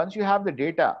 So once you have the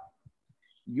data,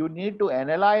 you need to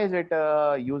analyze it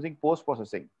using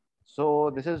post-processing.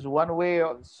 So this is one way.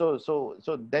 So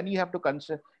then you have to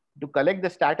collect the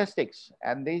statistics,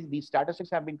 and these statistics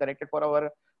have been collected for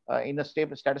our in a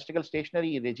statistical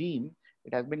stationary regime.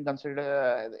 It has been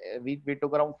considered. We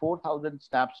took around 4,000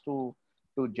 snaps to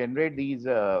generate these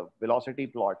velocity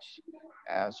plots.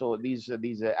 So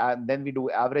and then we do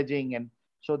averaging, and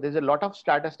so there's a lot of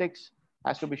statistics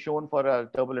has to be shown for a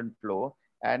turbulent flow,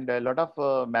 and a lot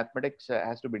of mathematics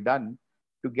has to be done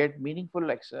to get meaningful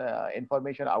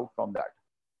information out from that.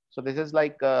 So this is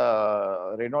like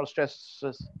Reynolds stress,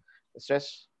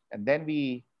 and then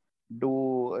we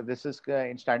do this is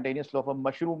instantaneous flow of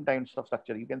mushroom types of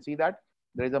structure. You can see that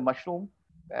there is a mushroom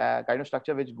kind of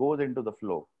structure which goes into the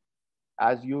flow.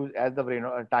 As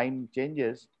the time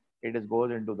changes, it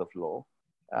goes into the flow.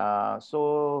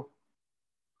 So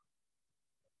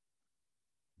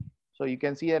you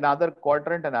can see another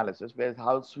quadrant analysis where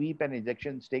how sweep and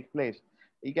ejections take place.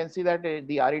 You can see that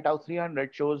the RE tau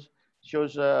 300 shows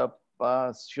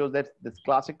that this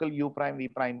classical U prime V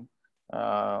prime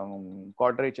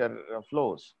quadrature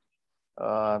flows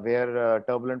where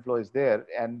turbulent flow is there,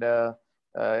 and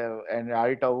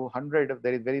RE tau 100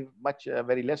 there is very much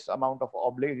very less amount of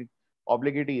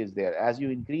obligity is there. As you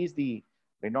increase the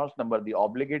Reynolds number, the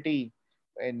obligity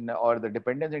in or the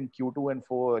dependence in Q2 and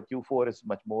Q4 is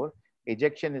much more.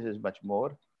 Ejection is much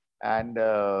more, and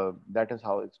that is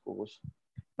how it goes.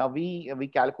 Now we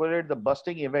calculate the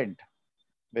bursting event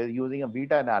with using a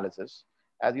beta analysis.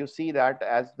 As you see that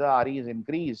as the RE is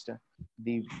increased,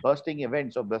 the bursting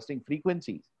events or bursting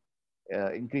frequencies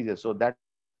increases. So that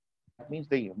means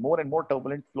the more and more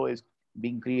turbulent flow is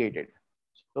being created.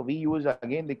 So we use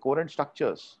again the current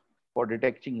structures for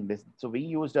detecting this. So we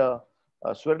used a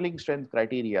swirling strength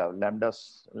criteria, lambda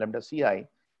CI,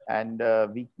 and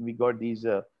we got these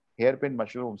hairpin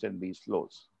mushrooms in these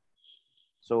flows.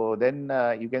 So then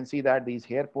you can see that these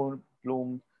hairpin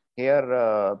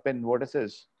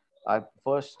vortices are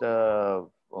first.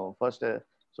 So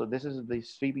this is the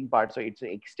sweeping part. So it's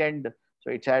extend.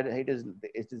 So it is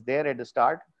there at the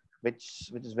start,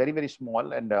 which is very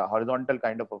small and horizontal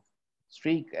kind of a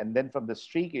streak, and then from the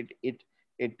streak it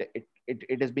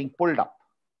is being pulled up.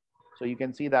 So you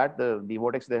can see that the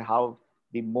vortex there, how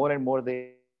the more and more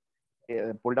they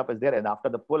pulled up is there, and after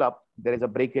the pull up there is a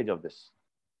breakage of this.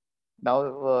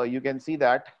 Now you can see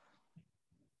that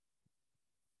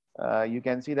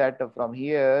from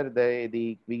here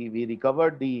we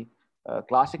recovered the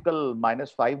classical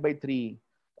 -5/3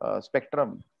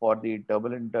 spectrum for the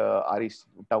turbulent RE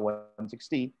tau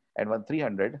 160 and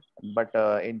 1300, but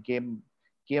in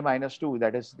K-2,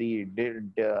 that is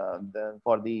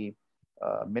for the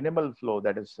minimal flow,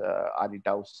 that is RE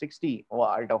tau 60 or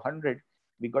RE tau 100,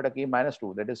 we got a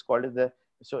K-2 that is called as the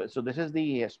so this is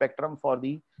the spectrum for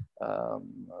the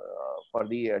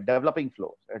developing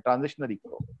flow, a transitionary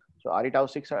flow. So RE tau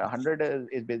 600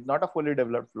 is not a fully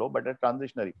developed flow, but a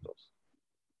transitionary flows.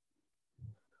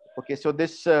 Okay, so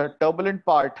this turbulent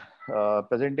part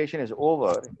presentation is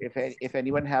over. If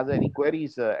anyone has any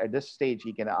queries at this stage,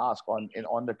 he can ask on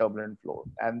the turbulent flow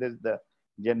and this the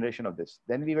generation of this.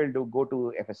 Then we will go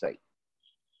to FSI.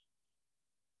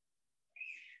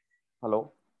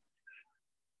 Hello.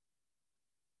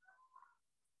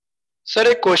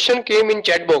 Sir, a question came in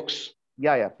chat box.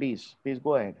 Yeah, please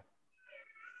go ahead.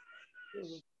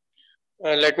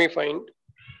 Let me find.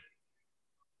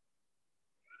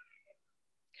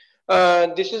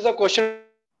 This is a question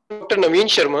from Dr. Naveen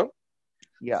Sharma.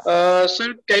 Yeah.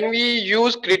 Sir, can we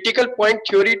use critical point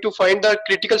theory to find the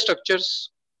critical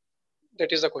structures?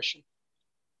 That is the question.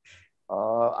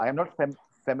 I am not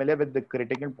familiar with the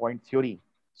critical point theory.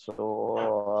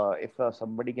 So if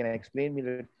somebody can explain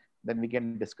me, then we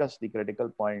can discuss the critical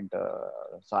point.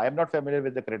 So I am not familiar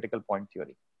with the critical point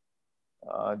theory.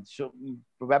 So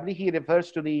probably he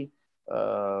refers to the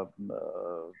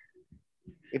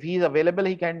if he is available,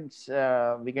 he can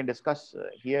we can discuss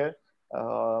here.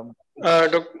 Dr.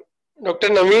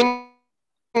 Naveen,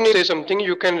 say something.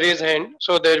 You can raise hand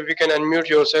so that we can unmute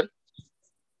yourself.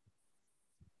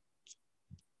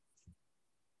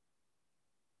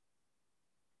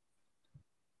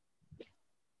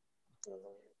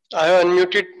 I have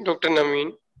unmuted Dr.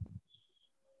 Naveen.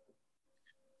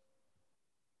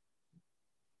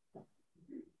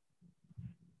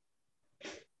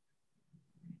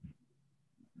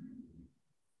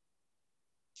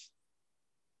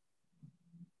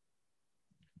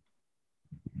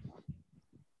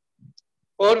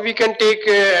 Or we can take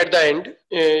at the end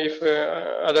if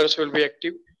others will be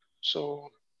active.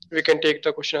 So we can take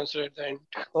the question answer at the end.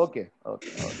 Okay.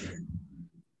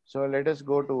 So let us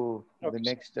go to the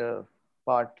next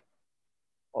part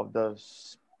of the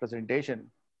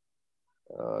presentation.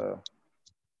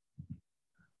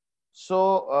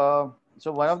 So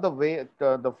one of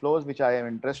the flows which I am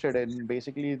interested in,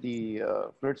 basically the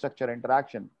fluid structure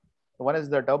interaction. One is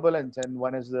the turbulence and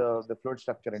one is the fluid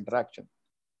structure interaction,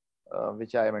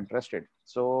 which I am interested.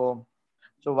 So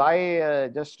why,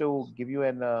 just to give you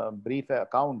a brief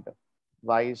account,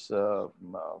 why is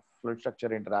fluid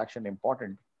structure interaction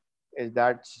important, is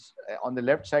that on the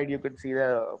left side you can see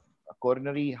the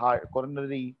coronary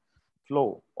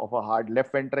flow of a heart,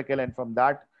 left ventricle, and from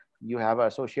that you have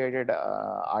associated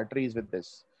arteries with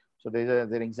this. So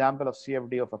there's an example of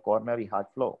CFD of a coronary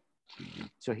heart flow.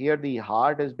 So here the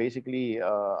heart is basically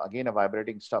again a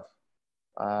vibrating stuff.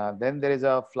 Then there is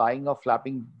a flying of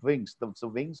flapping wings. So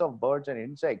wings of birds and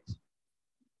insects,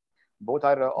 Both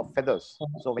are of feathers.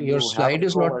 So when Your you have a slide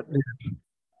is not. flow,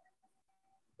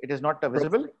 it is not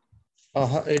visible.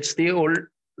 It's the old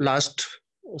last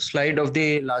slide of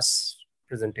the last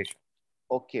presentation.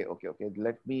 Okay, okay, okay.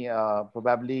 Let me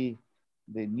probably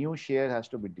the new share has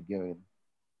to be given.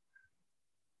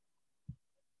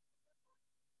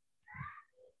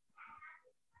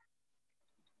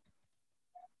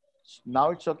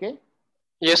 Now it's okay.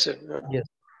 Yes, sir. Yes.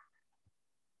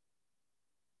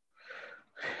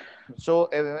 So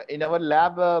in our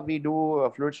lab, we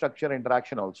do fluid structure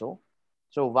interaction also.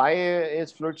 So why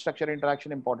is fluid structure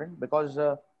interaction important? Because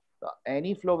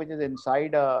any flow which is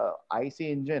inside a IC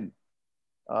engine,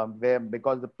 where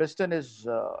because the piston is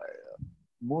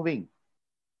moving,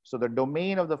 so the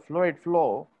domain of the fluid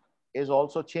flow is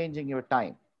also changing over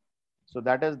time. So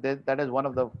that is one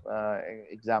of the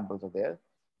examples of there.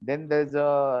 Then there's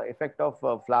a effect of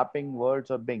flapping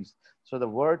words or wings. So the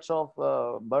words of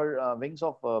wings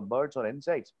of birds or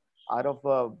insects are of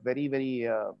very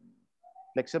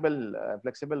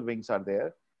flexible wings are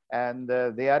there, and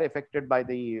they are affected by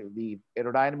the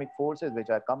aerodynamic forces which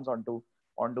are comes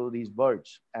onto these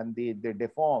birds, and they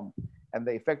deform, and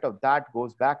the effect of that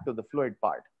goes back to the fluid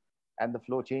part, and the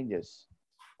flow changes.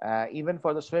 Even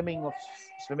for the swimming,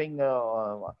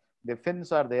 the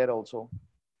fins are there also,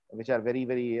 which are very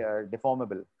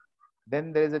deformable.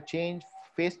 Then there is a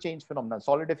phase change phenomenon,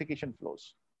 solidification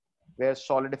flows, where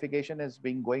solidification is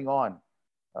being going on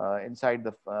inside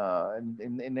the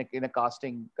in a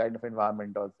casting kind of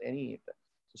environment or any.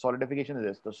 So solidification is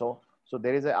this. So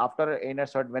there is a after in a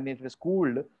certain when it is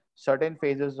cooled, certain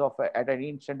phases of at any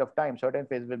instant of time, certain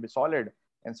phases will be solid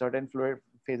and certain fluid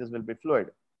phases will be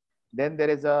fluid. Then there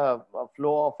is a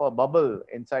flow of a bubble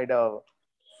inside a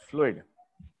fluid.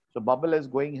 So bubble is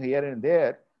going here and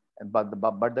there, and but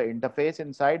the interface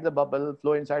inside the bubble,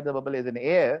 flow inside the bubble is in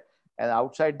air, and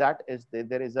outside that is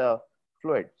there is a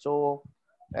fluid. So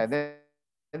and then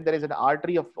there is an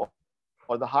artery of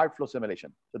or the heart flow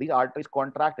simulation. So these arteries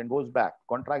contract and goes back,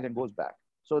 contract and goes back.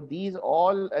 So these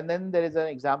all, and then there is an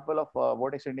example of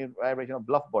vortex vibration of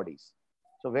bluff bodies.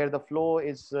 So where the flow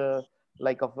is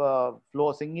like of a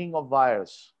flow singing of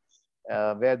wires,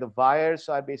 where the wires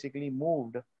are basically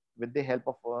moved with the help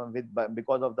of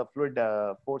because of the fluid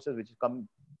forces which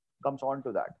comes on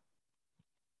to that.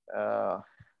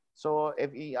 So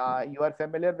if you are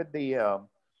familiar with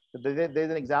there's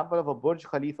an example of a Burj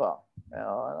Khalifa.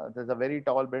 There's a very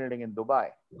tall building in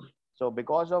Dubai. So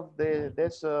because of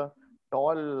this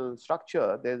tall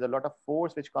structure, there's a lot of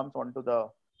force which comes onto the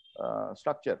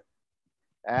structure,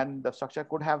 and the structure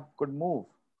could move.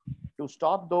 To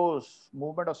stop those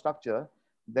movement of structure,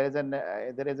 there is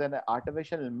an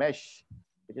artificial mesh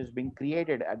which is being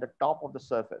created at the top of the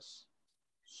surface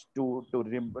to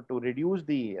reduce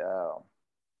the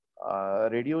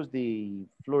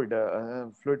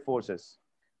fluid forces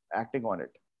acting on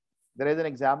it. There is an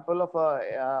example of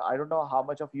I don't know how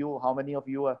many of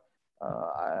you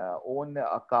own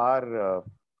a car.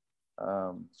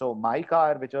 So my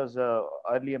car, which was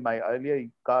my earlier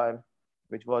car,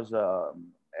 which was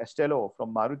Estelo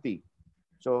from Maruti.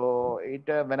 So it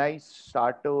when I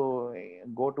start to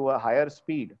go to a higher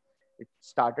speed, it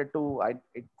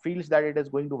feels that it is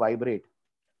going to vibrate.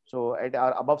 So at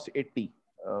above 80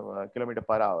 kilometer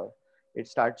per hour, it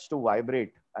starts to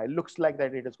vibrate. It looks like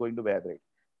that it is going to vibrate.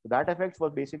 So that effect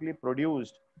was basically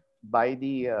produced by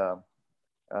the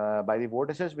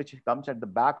vortices which comes at the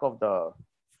back of the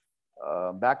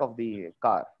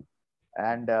car,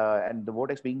 and the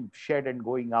vortex being shed and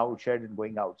going out, shed and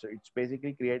going out. So it's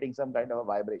basically creating some kind of a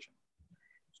vibration.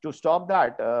 To stop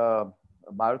that,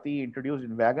 Maruti introduced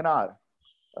in Wagoner,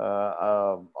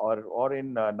 or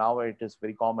in now it is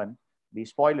very common, the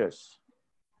spoilers.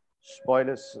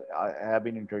 Spoilers have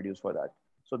been introduced for that.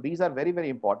 So these are very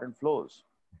important flows.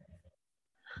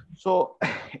 So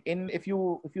if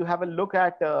you have a look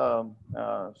at the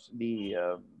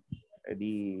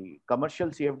commercial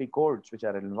CFD codes which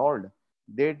are involved,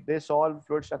 they solve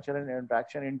fluid structure and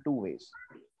interaction in two ways,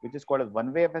 which is called as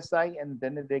one-way FSI, and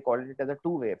then they called it as a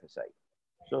two-way FSI.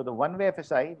 So the one-way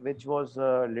FSI, which was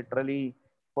literally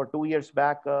for 2 years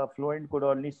back, Fluent could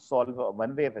only solve a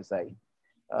one-way FSI.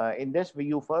 In this,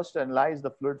 you first analyze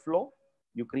the fluid flow,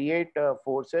 you create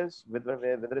forces with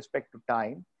respect to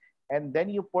time, and then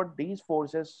you put these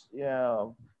forces,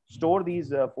 store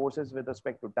these forces with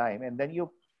respect to time, and then you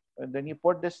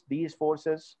put these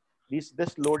forces,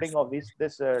 this loading of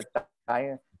this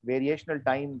time variational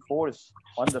time force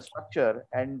on the structure,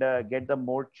 and get the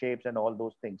mode shapes and all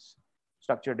those things,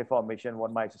 structure deformation,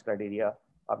 one Mises criteria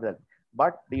of that.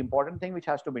 But the important thing which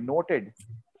has to be noted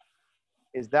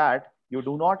is that you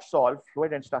do not solve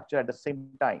fluid and structure at the same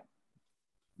time.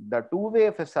 The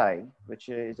two-way FSI, which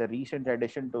is a recent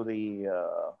addition to the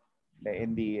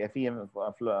in the FEM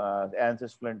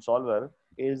ANSYS Fluent solver,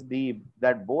 is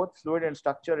that both fluid and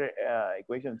structure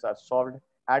equations are solved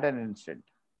at an instant.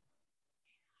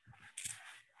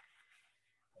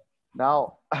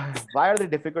 Now, why are they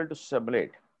difficult to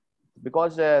simulate?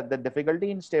 Because the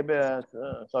difficulty in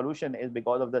solution is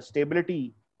because of the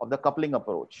stability of the coupling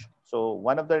approach. So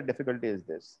one of the difficulty is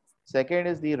this. Second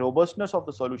is the robustness of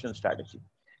the solution strategy.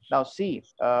 Now see,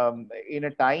 in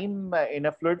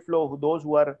a fluid flow, those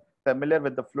who are familiar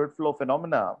with the fluid flow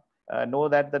phenomena know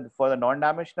that for the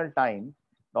non-dimensional time,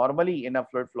 normally in a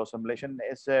fluid flow simulation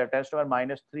is 10 to the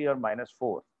 -3 or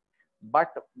 -4.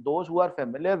 But those who are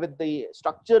familiar with the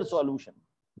structure solution,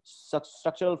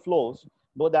 structural flows,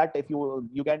 know that if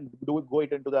you can go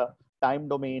it into the time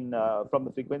domain, from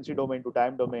the frequency domain to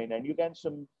time domain, and you can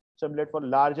simulate for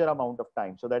larger amount of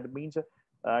time. So that means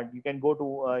you can go to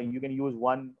you can use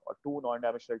 1 or 2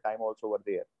 non-dimensional time also over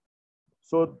there.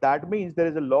 So that means there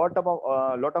is a lot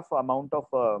of amount of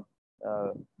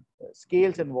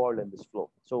scales involved in this flow.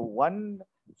 So one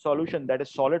solution, that is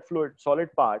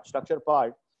solid part, structure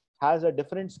part, has a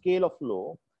different scale of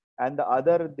flow, and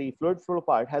the fluid flow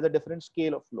part has a different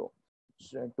scale of flow.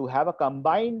 So to have a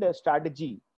combined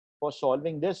strategy for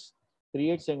solving this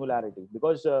creates singularity,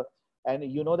 because and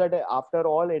you know that after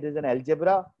all it is an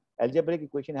algebraic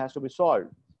equation has to be solved,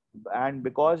 and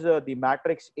because the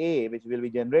matrix A, which will be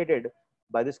generated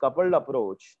by this coupled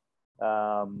approach,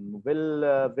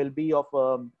 will be of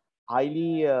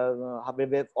highly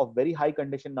of very high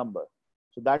condition number.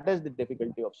 So that is the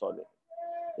difficulty of solving.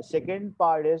 The second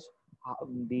part is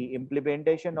the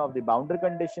implementation of the boundary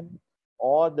condition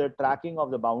or the tracking of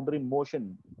the boundary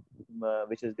motion,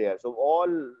 which is there. So all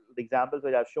the examples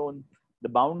which I've shown, the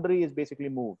boundary is basically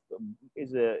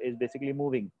is basically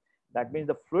moving. That means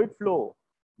the fluid flow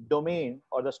domain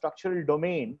or the structural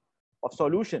domain of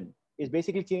solution is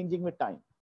basically changing with time.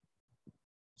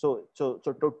 So to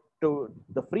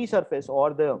the free surface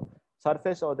or the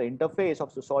surface or the interface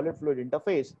of the solid fluid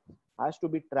interface has to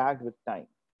be tracked with time.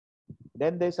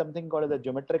 Then there's something called the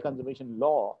geometric conservation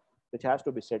law, which has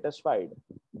to be satisfied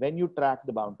when you track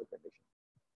the boundary condition.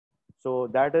 So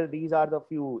these are the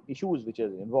few issues which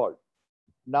is involved.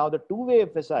 Now the two-way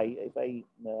FSI, if I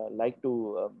like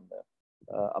to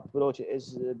approach,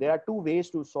 is there are two ways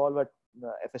to solve a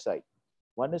FSI.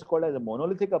 One is called as a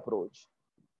monolithic approach,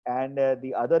 and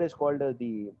the other is called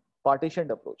the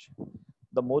partitioned approach.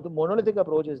 The monolithic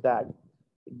approach is that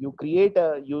you create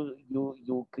a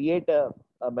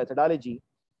methodology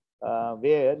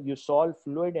where you solve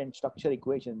fluid and structure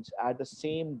equations at the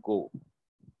same go.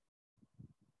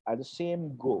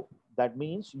 That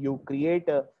means you create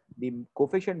the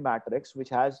coefficient matrix, which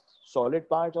has solid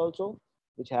parts also,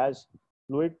 which has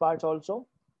fluid parts also,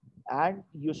 and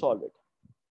you solve it.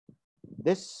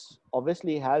 This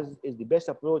obviously is the best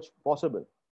approach possible,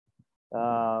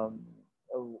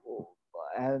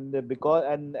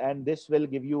 and this will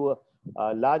give you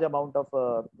a large amount of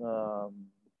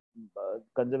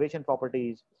conservation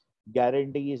properties,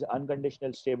 guarantees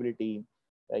unconditional stability.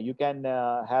 You can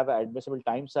have admissible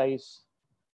time size.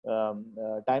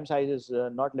 Time size is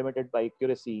not limited by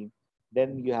accuracy.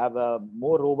 Then you have a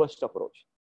more robust approach.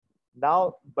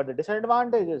 Now, but the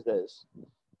disadvantage is this,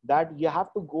 that you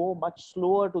have to go much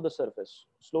slower to the surface,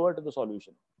 slower to the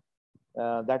solution.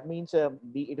 That means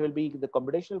the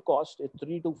computational cost is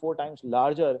 3 to 4 times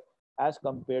larger as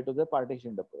compared to the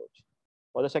partitioned approach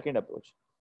or the second approach.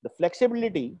 The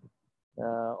flexibility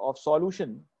of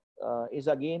solution is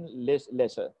again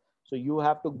lesser. So you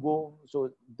have to go.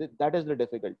 So that is the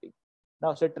difficulty.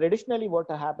 Now, so traditionally, what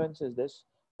happens is this: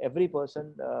 every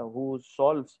person who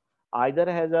solves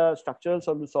either has a structural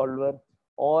solver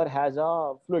or has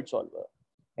a fluid solver,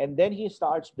 and then he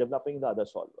starts developing the other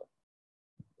solver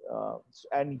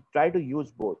and try to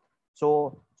use both.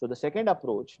 So the second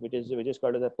approach, which is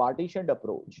called as a partitioned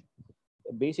approach,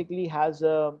 basically has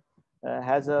a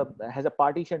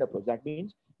partitioned approach. That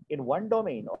means in one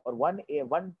domain or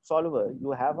one solver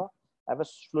you have a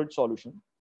fluid solution,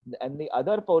 and the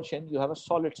other portion you have a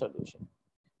solid solution,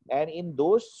 and in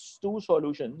those two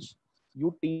solutions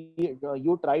you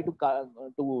try to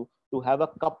have a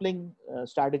coupling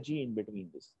strategy in between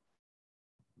this.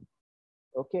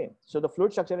 Okay, so the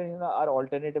fluid structure are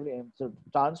alternatively, so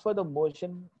transfer the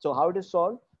motion. So how it is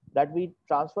solved? That we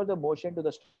transfer the motion to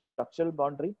the structural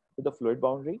boundary, to the fluid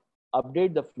boundary,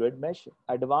 update the fluid mesh,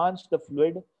 advance the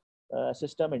fluid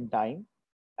system in time,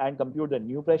 and compute the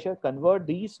new pressure, convert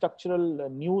these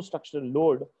new structural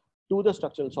load to the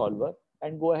structural solver,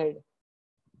 and go ahead.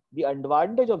 The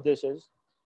advantage of this is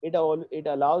it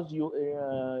allows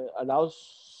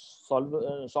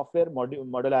software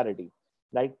modularity.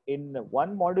 Like in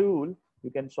one module,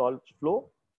 you can solve flow,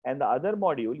 and the other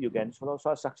module, you can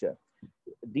solve structure.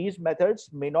 These methods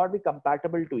may not be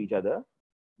compatible to each other,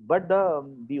 but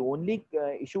the only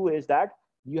issue is that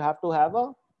you have to have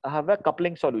a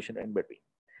coupling solution in between,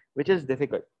 which is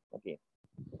difficult. Okay,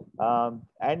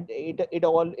 and it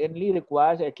all only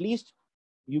requires, at least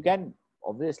you can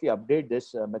obviously update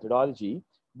this methodology,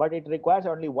 but it requires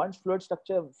only one fluid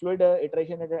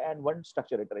iteration and one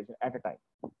structure iteration at a time,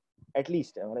 at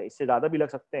least. इससे ज़्यादा भी लग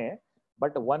सकते हैं,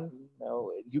 but one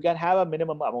you can have a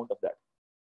minimum amount of that.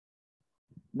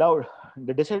 Now,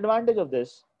 the disadvantage of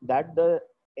this, that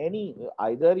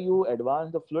either you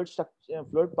advance the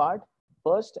fluid part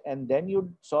first and then you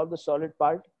solve the solid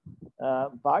part,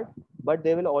 but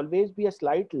there will always be a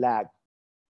slight lag,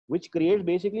 which creates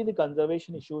basically the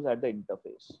conservation issues at the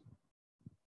interface.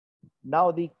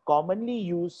 Now, the commonly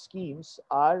used schemes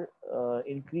are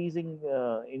increasing.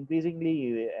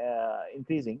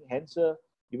 Hence,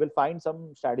 you will find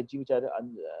some strategy which are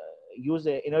use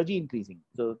energy increasing.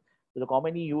 So the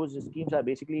commonly used schemes are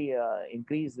basically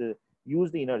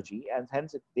use the energy, and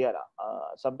hence they are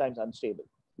sometimes unstable.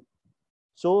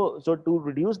 So to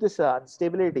reduce this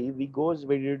instability, we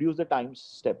reduce the time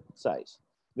step size,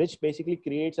 which basically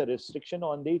creates a restriction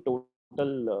on the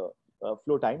total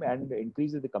flow time and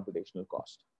increases the computational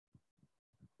cost.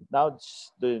 Now,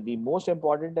 the most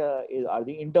important are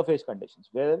the interface conditions,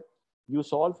 where you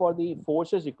solve for the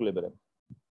forces equilibrium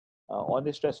on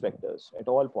the stress vectors at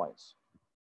all points,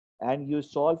 and you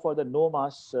solve for the no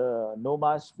mass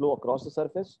flow across the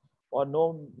surface, or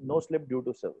no slip due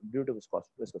to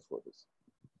viscous forces.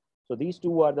 So these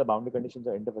two are the boundary conditions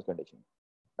or interface condition.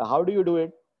 Now, how do you do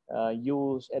it?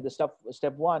 You at the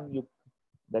step one, you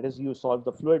solve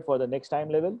the fluid for the next time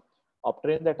level,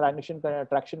 obtain the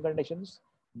traction conditions,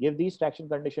 give these traction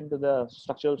condition to the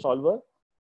structural solver,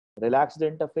 relax the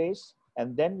interface,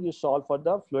 and then you solve for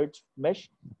the fluid mesh,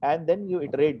 and then you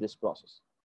iterate this process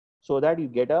so that you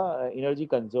get a energy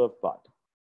conserved part.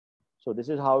 So this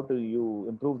is how you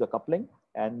improve the coupling,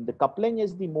 and the coupling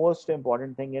is the most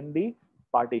important thing in the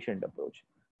partitioned approach.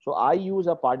 So I use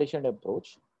a partitioned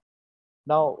approach.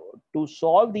 Now, to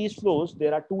solve these flows,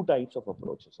 there are two types of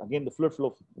approaches. Again, the fluid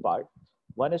flow part.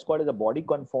 One is called the body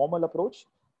conformal approach,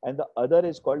 and the other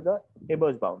is called the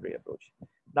immerse boundary approach.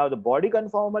 Now, the body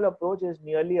conformal approach is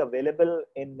nearly available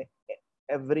in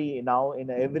every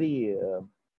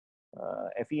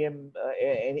FEM,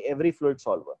 every fluid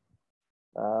solver.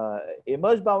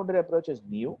 Immerse boundary approach is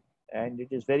new, and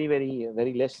it is very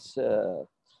less. It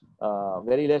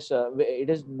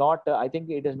is not. I think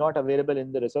it is not available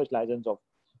in the research license of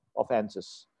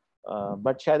ANSYS.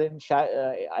 But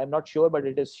I'm not sure, but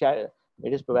it is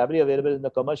probably available in the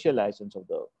commercial license of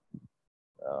the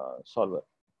solver.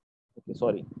 Okay,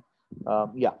 sorry.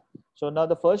 Yeah. So now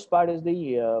the first part is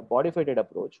the body fitted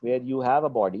approach, where you have a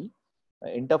body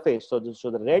interface. So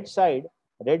the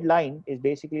red line is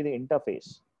basically the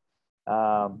interface.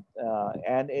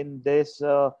 And in this,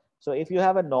 so if you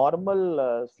have a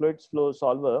normal fluid flow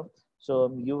solver,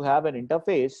 so you have an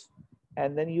interface,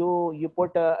 and then you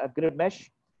put a grid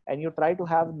mesh, and you try to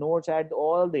have nodes at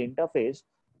all the interface,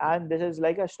 and this is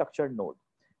like a structured node.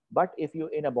 But if you,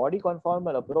 in a body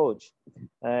conformal approach,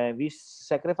 we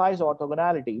sacrifice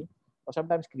orthogonality, or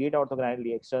sometimes create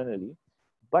orthogonality externally,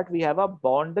 but we have a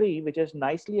boundary which is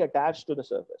nicely attached to the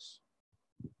surface.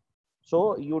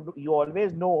 So you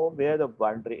always know where the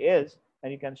boundary is,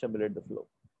 and you can simulate the flow.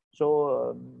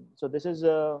 So this is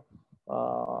the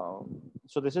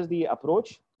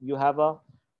approach. You have a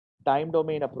time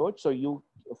domain approach. So you,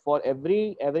 for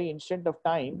every instant of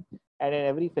time and in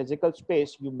every physical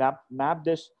space, you map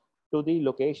this to the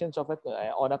locations of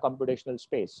on a computational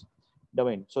space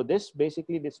domain. So this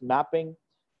mapping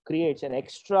creates an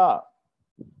extra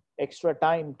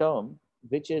time term,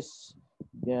 which is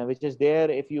there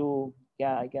if you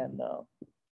I can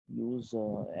use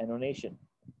annotation.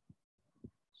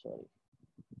 Sorry.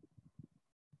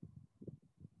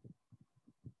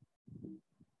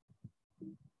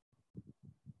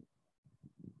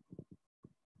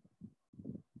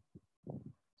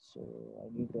 So I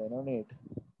need to annotate.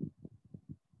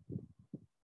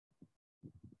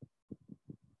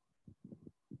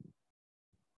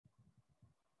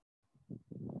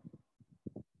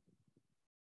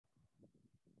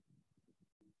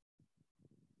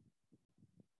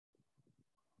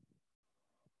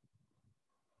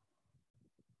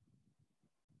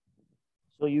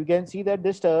 So you can see that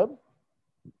this term.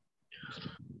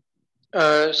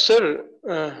 Sir,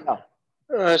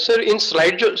 sir, in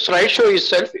slideshow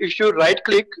itself, if you right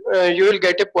click, you will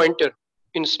get a pointer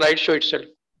in slideshow itself.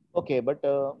 Okay, but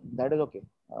that is okay.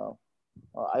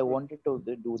 I wanted to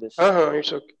do this.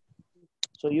 It's okay.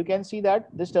 So you can see that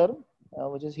this term,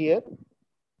 which is here,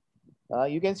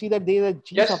 you can see that there is a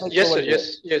G Yes, suffix yes, over sir. there.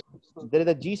 Yes, yes. There is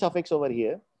a G suffix over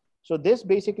here. So this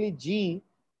basically G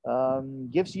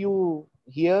gives you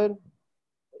here,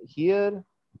 here.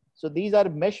 So these are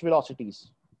mesh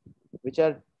velocities which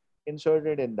are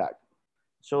inserted in that.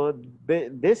 So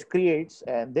this creates,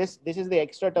 and this is the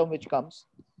extra term which comes,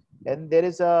 and there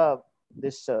is a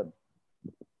this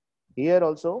here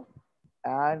also,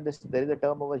 and there is a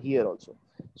term over here also.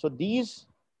 So these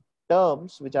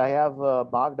terms which I have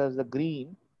marked as the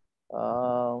green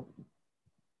uh,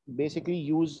 basically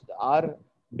used are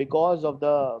because of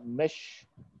the mesh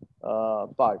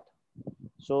part.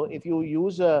 So if you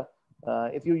use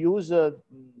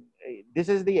this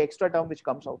is the extra term which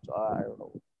comes out. I don't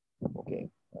know. Okay,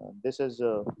 this is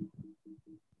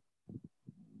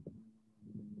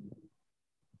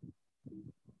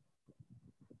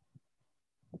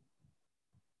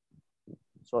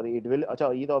sorry. It will.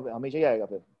 अच्छा ये तो हमेशा ही आएगा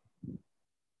फिर.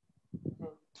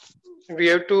 We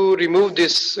have to remove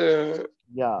this.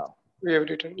 Yeah. We have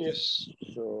written, yes.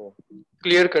 So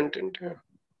Clear content. Yeah.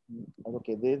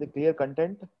 okay, there is the clear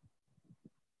content.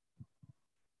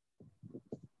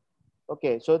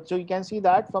 Okay, so you can see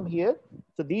that from here.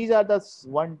 So these are the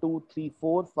 1, 2, 3,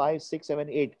 4, 5, 6, 7,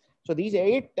 8. So these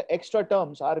 8 extra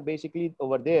terms are basically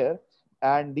over there,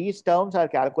 and these terms are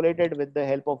calculated with the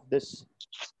help of this.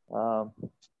 Where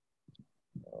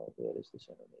is this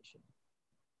animation?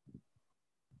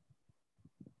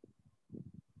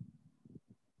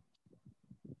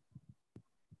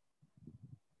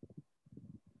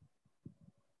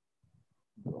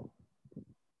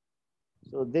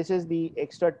 So this is the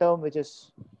extra term which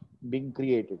is being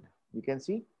created. You can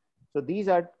see. So these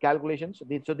are calculations.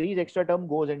 So these extra term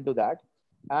goes into that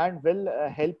and will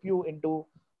help you into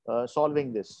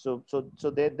solving this. So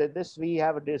this we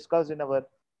have discussed in our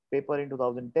paper in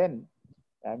 2010,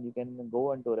 and you can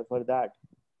go and to refer that.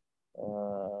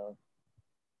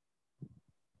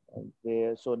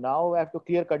 There. So now I have to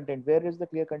clear content. Where is the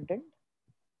clear content?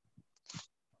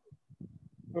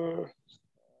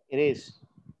 Erase.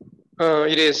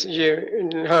 It is.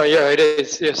 Yeah. Yeah. It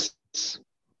is. Yes.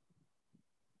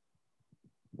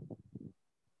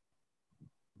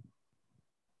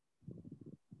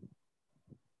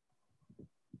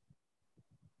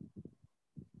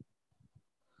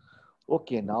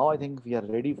 Okay, now I think we are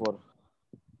ready for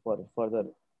further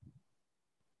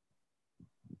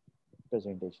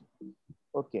presentation.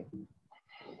 Okay.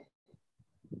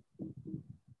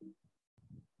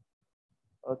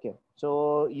 Okay,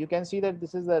 so you can see that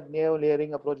this is the neo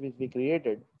layering approach which we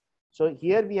created. So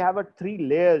here we have a 3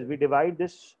 layers. We divide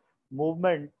this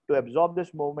movement to absorb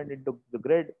this movement into the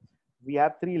grid. We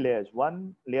have 3 layers: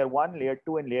 layer 1, layer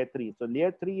 2, and layer 3. So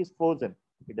layer 3 is frozen;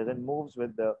 it doesn't move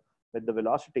with the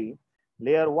velocity.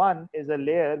 Layer 1 is a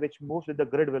layer which moves with the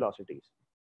grid velocities.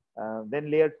 Then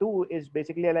layer 2 is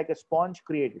basically like a sponge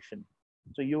creation.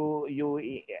 So you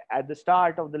at the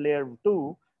start of the layer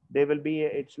 2, there will be,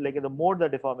 it's like the more the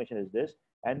deformation is this,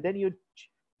 and then you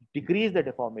decrease the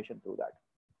deformation through that,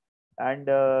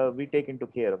 and we take into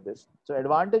care of this. So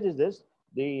advantage is this: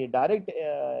 the direct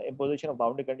imposition of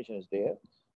boundary condition is there.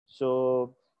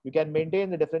 So you can maintain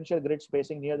the differential grid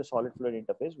spacing near the solid fluid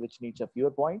interface, which needs a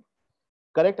fewer point.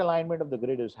 Correct alignment of the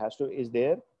grid is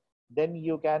there. Then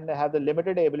you can have the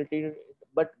limited ability,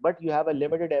 but you have a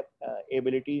limited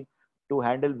ability to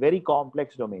handle very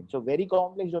complex domains. So very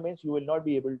complex domains you will not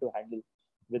be able to handle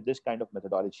with this kind of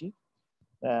methodology.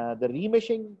 The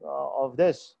remeshing of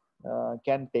this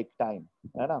can take time,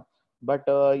 but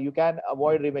you can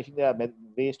avoid remeshing. There are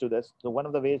ways to this. So one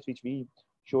of the ways which we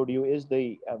showed you is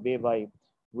the way by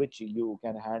which you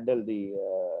can handle the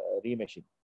remeshing.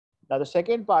 Now the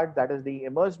second part, that is the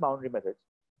immersed boundary methods.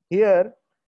 Here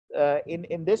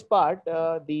in this part,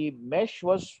 the mesh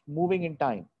was moving in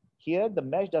time. Here the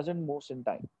mesh doesn't move in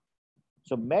time.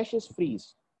 So mesh is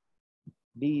freeze.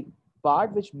 The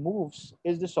part which moves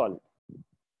is the solid.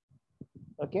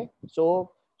 Okay,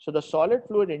 so the solid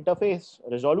fluid interface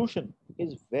resolution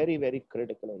is very, very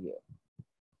critical here.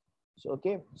 So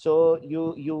okay, so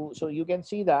you can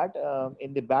see that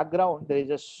in the background there is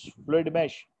a fluid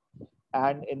mesh,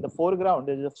 and in the foreground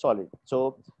there is a solid.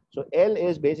 So L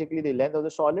is basically the length of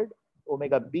the solid,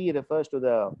 omega B refers to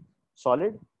the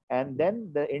solid, and then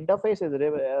the interface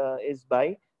is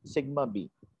by sigma B.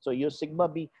 So use sigma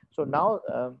B. So now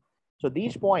so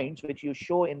these points which you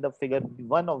show in the figure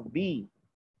 1 of B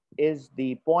is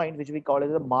the point which we call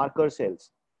as the marker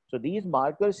cells. So these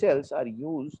marker cells are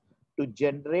used to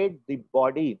generate the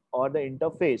body or the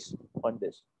interface on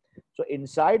this. So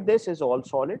inside this is all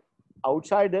solid,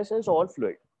 outside this is all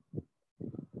fluid.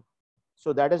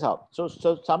 So that is how. So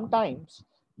sometimes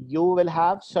you will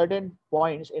have certain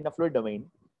points in a fluid domain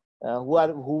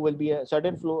who will be a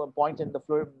certain points in the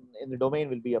fluid in the domain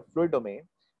will be a fluid domain,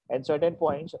 and certain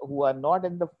points who are not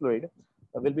in the fluid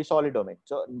will be solid domain.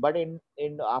 So, but in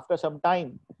after some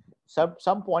time,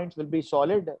 some points will be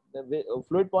solid. The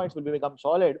fluid points will become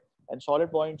solid, and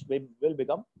solid points will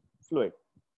become fluid.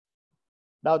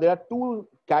 Now there are two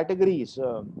categories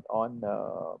on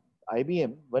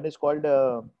IBM. One is called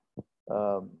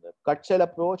cut cell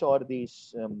approach, or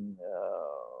these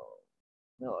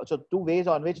so two ways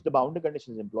on which the boundary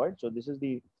condition is employed. So this is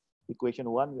the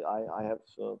equation one I have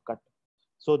cut.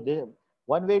 So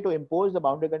one way to impose the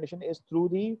boundary condition is through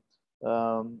the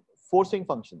forcing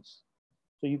functions.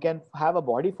 So you can have a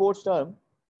body force term,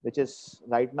 which is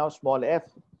right now small f,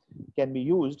 can be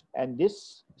used, and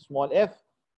this small f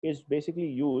is basically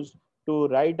used to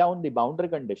write down the boundary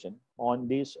condition on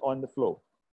the flow.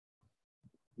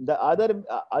 The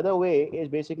other way is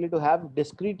basically to have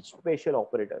discrete spatial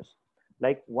operators.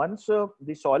 Like once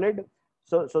the solid,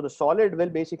 so the solid will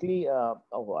basically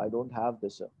oh, I don't have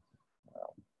this.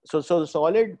 So the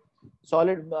solid.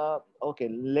 Okay,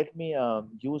 let me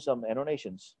use some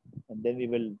annotations, and then we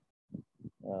will.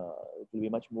 It will be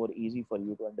much more easy for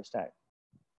you to understand.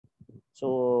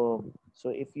 So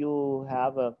if you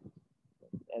have a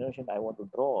annotation, I want to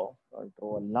draw, I'll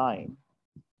draw a line.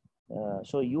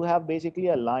 So you have basically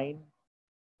a line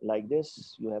like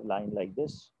this. You have line like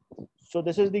this. So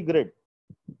this is the grid.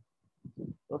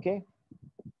 Okay,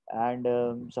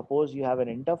 and suppose you have an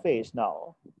interface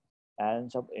now,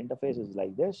 and some interface is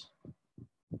like this.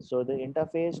 So the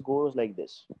interface goes like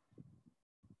this.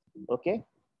 Okay,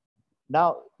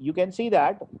 now you can see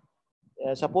that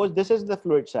suppose this is the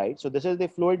fluid side. So this is the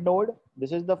fluid node.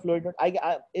 This is the fluid node.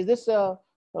 Is this a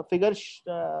figure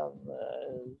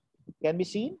can be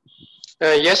seen?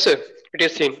 Yes, sir. It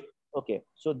is seen. Okay,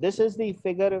 so this is the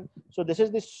figure. So this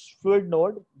is the fluid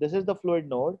node. This is the fluid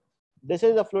node. This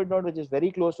is the fluid node, which is very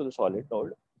close to the solid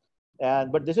node.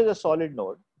 But this is a solid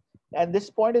node. And this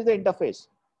point is the interface.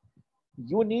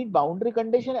 You need boundary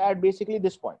condition at basically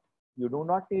this point. You do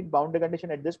not need boundary condition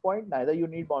at this point. Neither you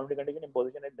need boundary condition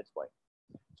imposition at this point.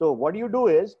 So what you do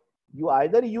is you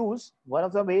either use, one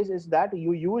of the ways is that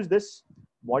you use this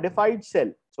modified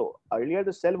cell. So earlier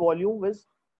the cell volume is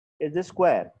this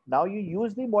square. Now you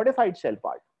use the modified cell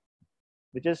part,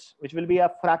 which will be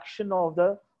a fraction of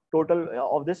the total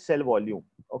of this cell volume.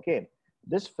 Okay,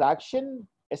 this fraction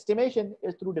estimation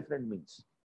is through different means.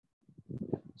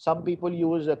 Some people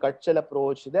use a cut cell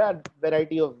approach. There are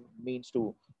variety of means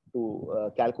to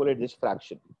calculate this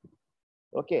fraction.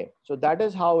 Okay, so that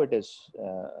is how it is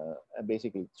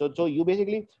basically. So you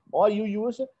basically, or you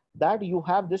use that you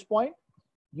have this point,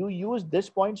 you use this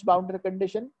point's boundary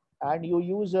condition, and you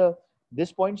use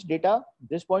this point's data,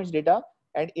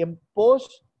 and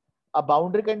impose a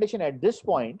boundary condition at this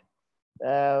point,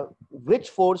 which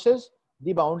forces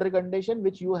the boundary condition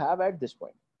which you have at this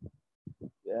point.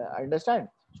 I understand.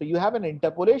 So you have an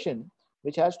interpolation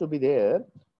which has to be there,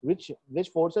 which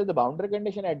forces the boundary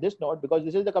condition at this node, because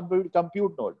this is the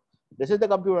compute node. This is the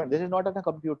compute node. This is not a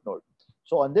compute node.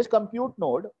 So on this compute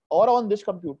node or on this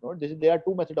compute node, there are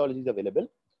two methodologies available.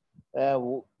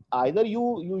 Either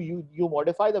you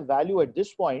modify the value at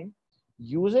this point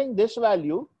using this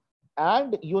value,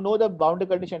 and you know the boundary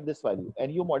condition at this value,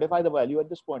 and you modify the value at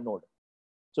this point node.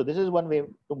 So this is one way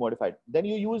to modify it. Then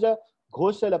you use a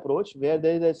ghost cell approach where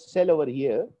there is a cell over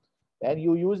here, and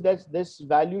you use that this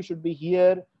value should be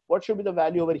here. What should be the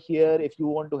value over here if you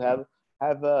want to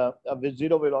have a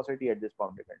zero velocity at this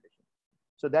boundary condition?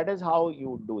 So that is how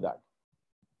you do that.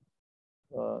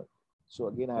 So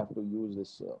again, I have to use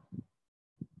this.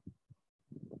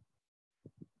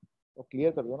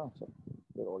 Clear kar do na, sir.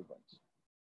 They're all points.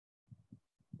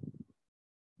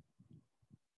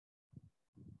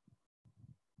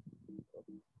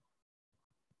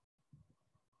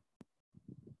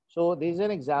 So this is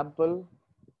an example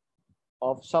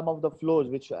of some of the flows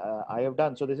which I have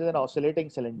done. So this is an oscillating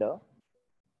cylinder.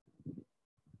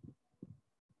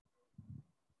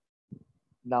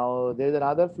 Now there is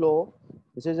another flow.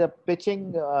 This is a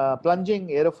plunging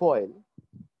aerofoil,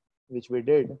 which we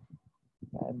did.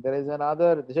 And there is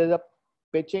another, this is a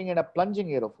pitching and a plunging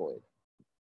aerofoil.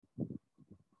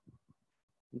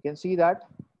 You can see that.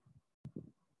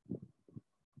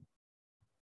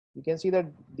 You can see that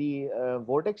the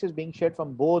vortex is being shed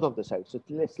from both of the sides. So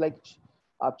it's like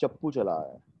aap chappu chala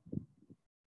hai.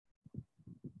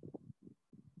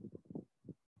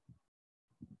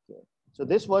 Okay. So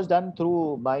this was done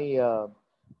through my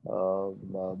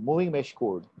moving mesh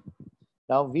code.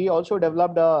 Now we also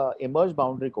developed a immersed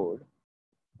boundary code.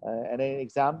 And an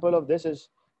example of this is,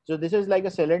 so this is like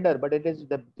a cylinder, but it is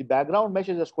the background mesh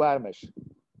is a square mesh.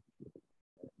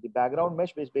 The background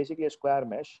mesh is basically a square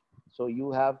mesh. So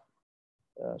you have,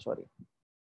 sorry.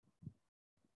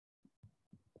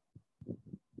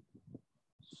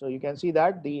 So you can see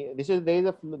that this is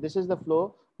the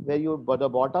flow where the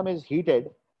bottom is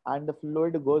heated and the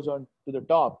fluid goes on to the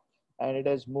top and it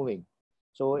is moving.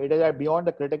 So it is at beyond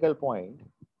the critical point,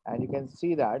 and you can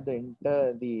see that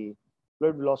the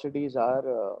fluid velocities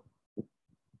are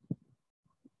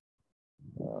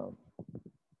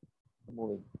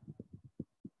moving.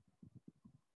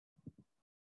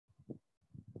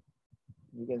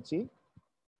 You can see.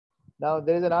 Now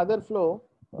there is another flow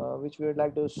which we would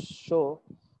like to show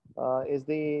is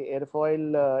the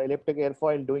airfoil, elliptic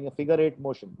airfoil doing a figure-8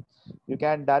 motion. You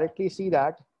can directly see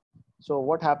that. So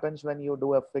what happens when you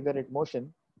do a figure-8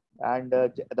 motion, and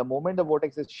the moment the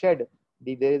vortex is shed,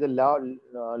 there is a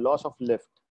loss of lift.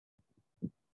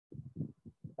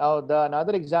 Now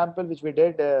another example which we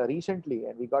did recently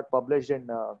and we got published in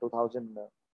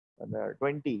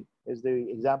 2020 is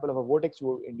the example of a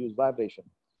vortex-induced vibration.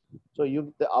 So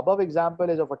the above example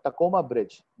is of a Tacoma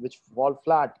bridge which fall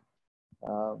flat,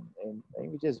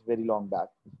 which is very long back.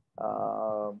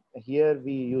 Here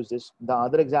we use this. The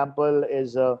other example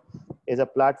is a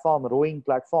platform, rowing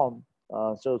platform.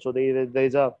 So there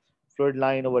is a fluid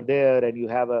line over there, and you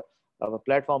have a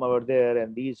platform over there,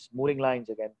 and these mooring lines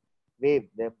again wave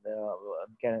them.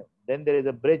 Then there is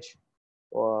a bridge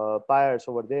piers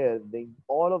over there.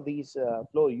 All of these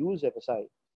flow use FSI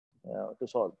to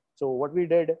solve. So what we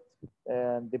did,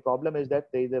 the problem is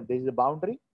that there is a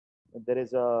boundary. There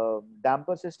is a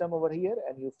damper system over here,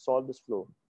 and you solve this flow.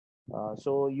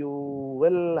 So you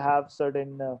will have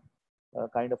certain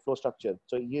kind of flow structure.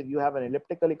 So you have an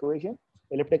elliptical equation,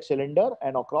 elliptic cylinder,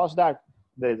 and across that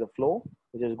there is a flow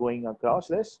which is going across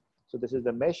this. So this is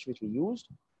the mesh which we used.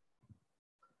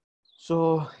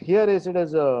 So here is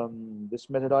this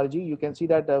methodology. You can see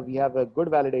that we have a good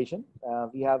validation.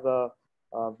 We have a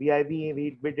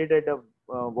VIV. We did it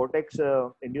vortex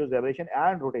induced vibration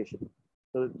and rotation.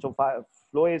 So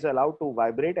flow is allowed to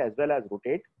vibrate as well as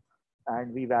rotate,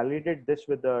 and we validated this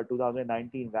with the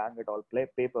 2019 Wang et al.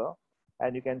 Paper,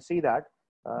 and you can see that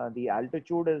the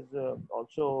altitude is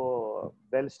also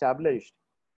well established.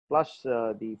 Plus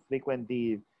the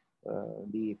frequency,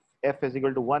 the F is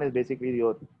equal to 1 is basically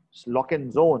your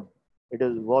lock-in zone.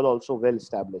 Was also well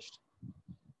established.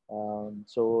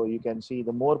 So you can see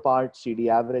the more parts, CD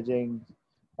averaging,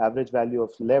 average value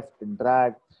of lift and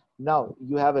drag. Now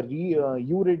you have a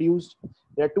U reduced.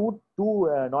 There are two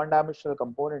non-dimensional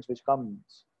components which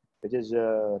is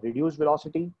reduced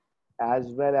velocity as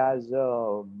well as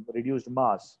reduced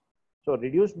mass. So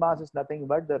reduced mass is nothing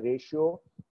but the ratio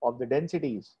of the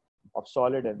densities of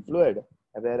solid and fluid,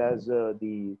 whereas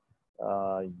the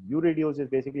U reduced is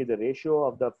basically the ratio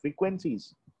of the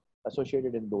frequencies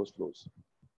associated in those flows.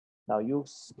 Now you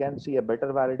can see a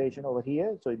better validation over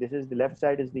here. So this is the left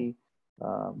side is the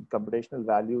computational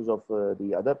values of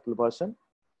the other person,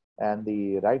 and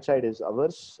the right side is our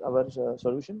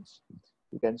solutions.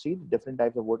 You can see different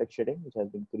types of vortex shedding which has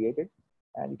been created,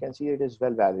 and you can see it is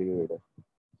well validated.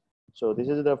 So this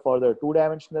is for the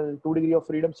 2-dimensional 2 degree of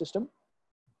freedom system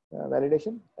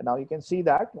validation. And now you can see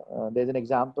that there's an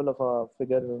example of a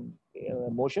figure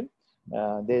motion.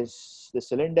 The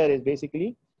cylinder is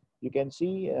basically, you can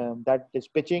see that is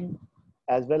pitching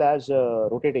as well as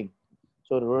rotating.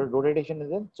 So rotation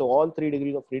is in. So all 3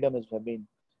 degrees of freedom have been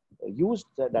used.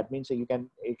 That means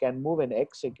it can move in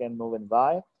X, it can move in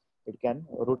Y, it can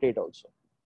rotate also.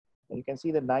 And you can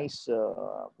see the nice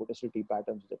vorticity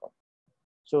patterns.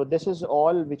 So this is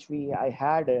all which I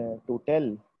had to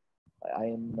tell.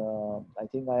 I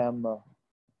think I am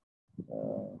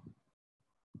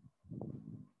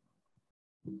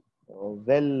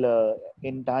well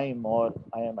in time, or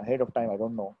I am ahead of time. I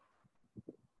don't know.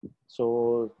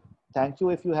 So thank you.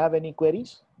 If you have any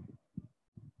queries.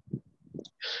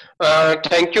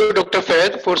 Thank you, Dr.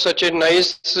 Fayed, for such a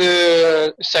nice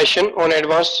session on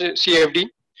advanced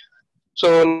CFD.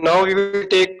 So now we will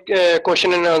take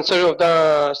question and answer of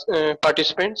the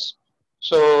participants.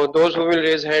 So those who will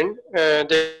raise hand,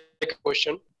 they can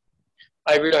question.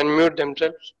 I will unmute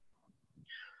themselves.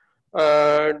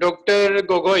 Dr.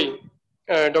 Gogoi,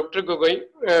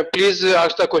 please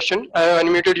ask the question. I have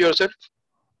unmuted yourself.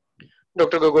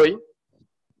 Dr. Gogoi.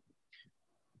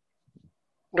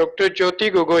 Dr.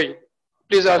 Jyoti Gogoi,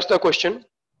 please ask the question.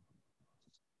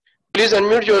 Please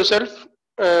unmute yourself.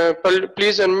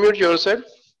 Please unmute yourself.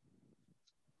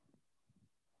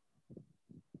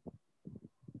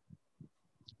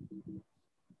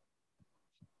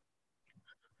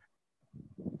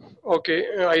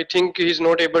 Okay, I think he's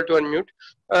not able to unmute.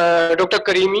 Dr.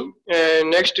 Karimi,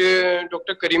 next,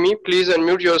 Dr. Karimi, please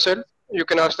unmute yourself. You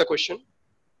can ask the question.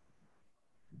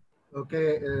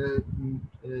 Okay,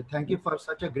 thank you for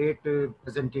such a great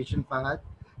presentation, Fahad.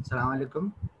 Assalamu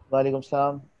alaikum. Walaikum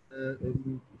salam.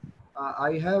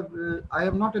 I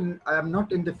am not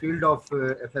in the field of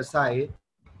FSI,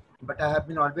 but I have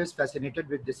been always fascinated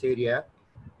with this area.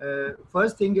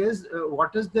 First thing is,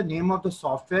 what is the name of the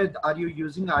software are you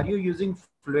using? Are you using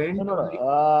Fluent?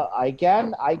 No. I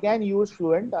can use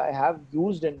Fluent. I have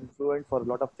used in Fluent for a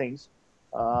lot of things.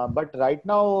 But right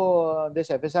now, this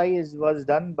FSI was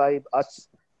done by us,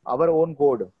 our own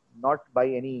code, not by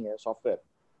any software.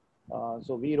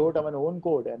 So we wrote our own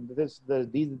code, and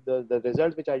the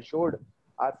results which I showed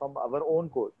are from our own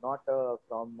code, not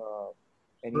from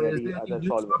any other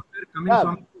solver.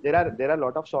 Yeah, there are a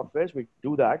lot of softwares which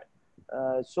do that.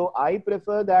 So I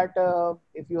prefer that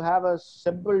if you have a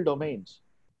simple domains,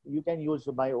 you can use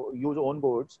own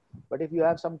codes. But if you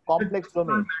have some complex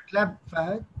domain, MATLAB,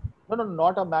 Fahad? No,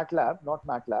 not MATLAB. No,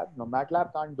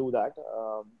 MATLAB can't do that.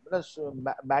 Because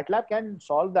MATLAB can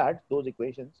solve those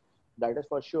equations. That is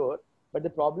for sure. But the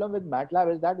problem with MATLAB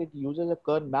is that it uses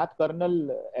a math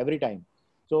kernel every time.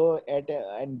 So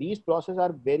and these processes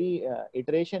are very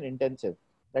iteration intensive.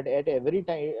 That at every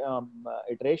time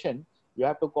iteration, you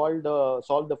have to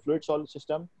solve the fluid solid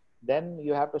system. Then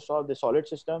you have to solve the solid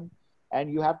system,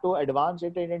 and you have to advance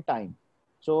it in time.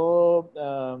 So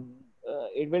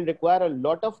it will require a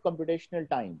lot of computational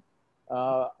time.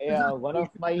 One of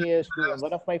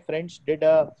my friends did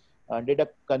a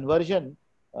conversion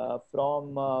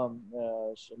from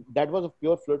that was a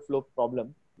pure fluid flow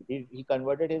problem. He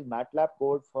converted his MATLAB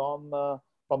code from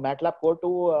MATLAB code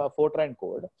to Fortran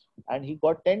code, and he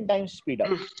got 10 times speed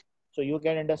up. So you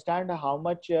can understand how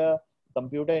much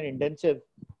computer intensive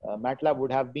MATLAB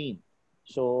would have been.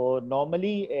 So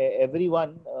normally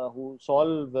everyone who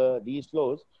solve these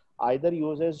flows either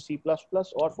uses C++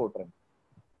 or Fortran.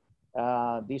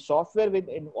 The software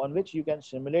on which you can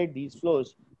simulate these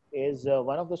flows is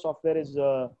one of the software is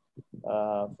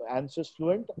ANSYS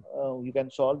Fluent. You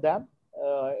can solve them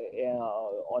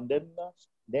on them.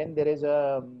 Then there is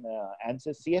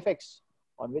ANSYS CFX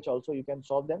on which also you can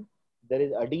solve them. There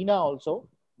is ADINA also,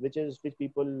 which a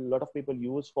lot of people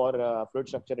use for fluid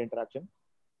structure interaction.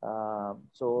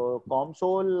 So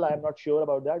COMSOL, I'm not sure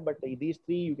about that, but these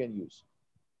three you can use.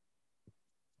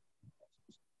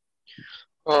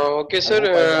 Okay,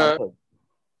 sir.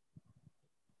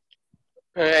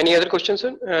 Any other questions,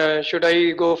 sir? Should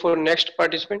I go for next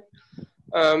participant?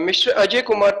 Mr. Ajay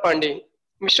Kumar Pandey.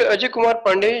 Mr. Ajay Kumar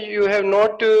Pandey, you have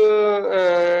not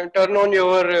turned on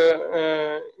your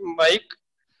mic.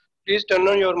 Please turn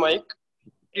on your mic.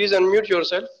 Please unmute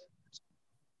yourself.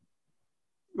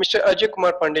 Mr. Ajay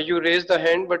Kumar Pandey, you raised the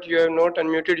hand, but you have not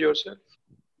unmuted yourself.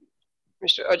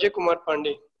 Mr. Ajay Kumar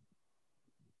Pandey.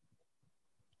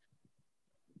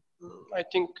 I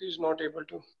think he's not able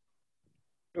to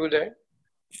do that.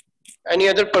 Any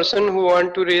other person who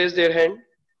want to raise their hand?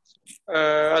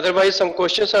 Otherwise, some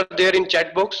questions are there in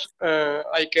chat box.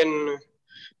 I can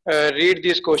read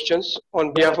these questions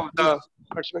on behalf of the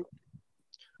participant.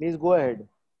 Please go ahead.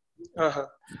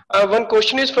 One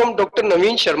question is from Dr.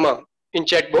 Naveen Sharma in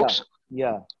chat box.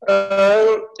 Yeah.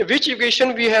 Which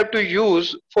equation we have to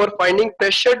use for finding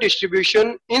pressure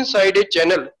distribution inside a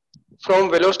channel from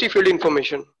velocity field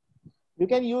information? You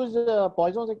can use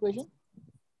Poisson's equation.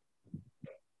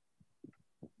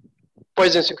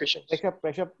 Poisson's equation.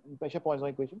 Pressure Poisson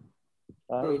equation.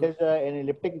 It is an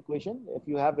elliptic equation. If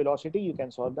you have velocity, you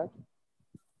can solve that.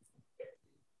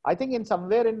 I think in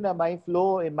somewhere in my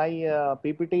flow, in my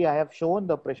PPT, I have shown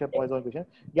the pressure Poisson equation.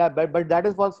 Yeah, but that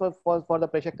is for the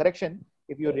pressure correction.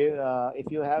 If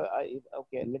you have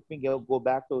okay, let me go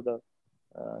back to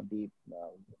the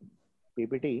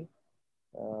PPT.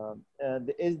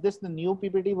 Is this the new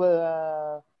PPT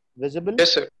visible?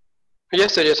 Yes, sir.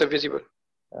 Yes, sir. Yes, sir. Visible.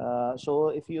 So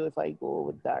if I go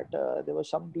with that, there was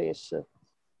some place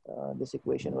this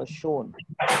equation was shown.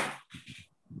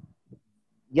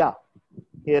 Yeah,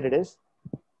 here it is.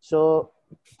 So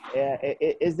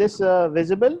is this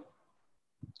visible?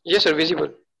 Yes, sir. Visible.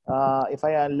 If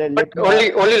I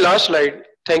only last slide.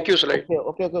 Thank you slide.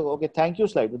 Okay. Thank you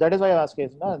slide. That is why I asked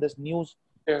if this news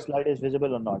slide is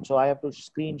visible or not. So I have to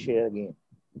screen share again.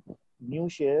 New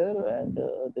share, and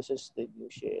this is the new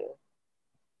share.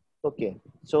 Okay.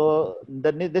 So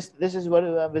this is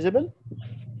visible.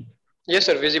 Yes,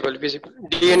 sir. Visible.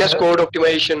 DNS code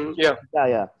optimization. Yeah.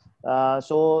 Yeah.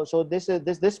 So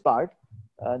this part,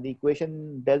 the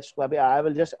equation del square. I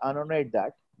will just annotate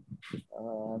that.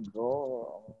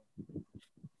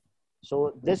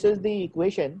 So this is the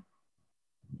equation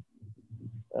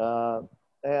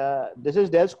This is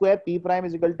del square P prime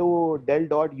is equal to del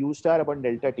dot U star upon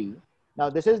delta T. Now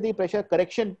this is the pressure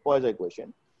correction Poisson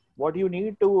equation. What you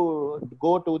need to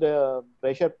go to the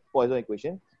pressure Poisson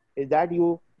equation is that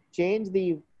you change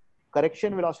the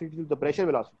correction velocity to the pressure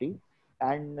velocity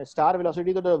and star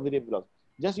velocity to the variable velocity.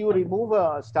 Just you remove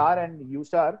star and U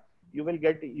star, you will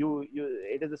get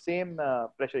it is the same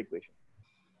pressure equation.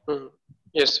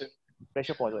 Yes, sir.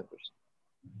 Pressure Poisson equation.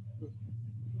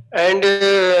 And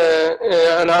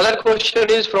another question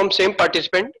is from same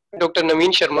participant, Dr.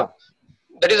 Naveen Sharma. Yeah.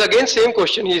 That is again same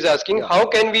question he is asking. Yeah. How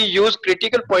can we use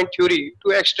critical point theory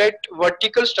to extract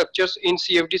vertical structures in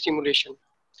CFD simulation?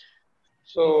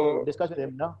 So Discuss with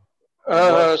him now.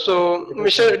 So,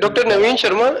 Mr. Dr. Naveen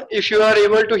Sharma, if you are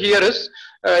able to hear us,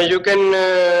 you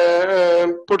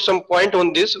can put some point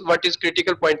on this. What is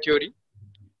critical point theory?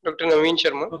 Dr. Naveen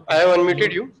Sharma, Okay. I have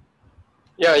unmuted you.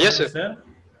 Yeah, yes, Hello, sir. sir.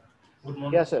 Good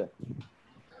morning. Yes, sir.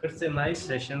 It's a nice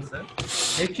session, sir.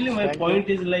 Actually, my Thank point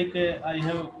is like I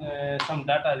have some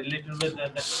data related with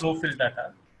the flow field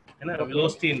data,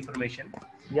 velocity information.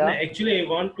 Yeah. And actually, I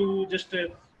want to just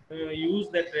use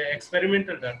that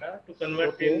experimental data to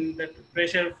convert in that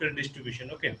pressure field distribution.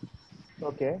 Okay.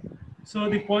 Okay. So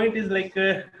the point is like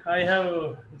I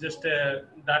have just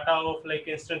data of like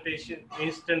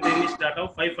instantaneous data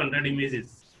of 500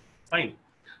 images. Fine.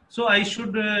 So I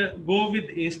should go with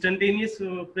instantaneous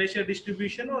pressure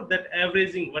distribution or that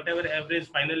averaging, whatever average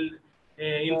final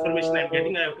information I'm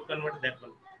getting, I have to convert that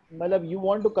one. Malab, you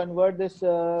want to convert this,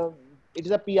 it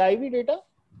is a PIV data?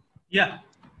 Yeah.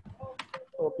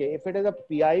 Okay, if it is a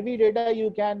PIV data,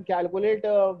 you can calculate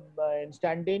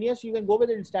instantaneous. You can go with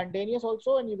instantaneous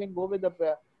also, and you can go with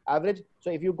the average. So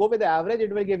if you go with the average,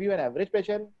 it will give you an average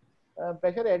pressure. And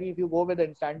if you go with the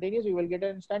instantaneous, you will get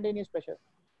an instantaneous pressure.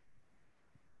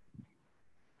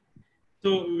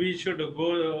 So we should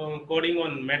go coding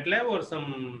on MATLAB or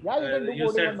some. Yeah, you can do you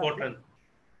coding said on Fortran.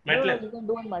 MATLAB. MATLAB. No, you can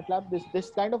do on MATLAB.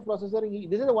 This kind of processor,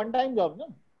 this is a one-time job,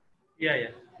 no? Yeah, yeah.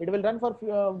 It will run for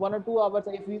 1 or 2 hours.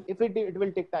 If it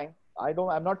will take time.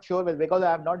 I'm not sure because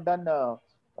I have not done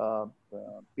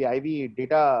PIV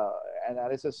data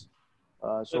analysis.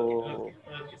 Okay. So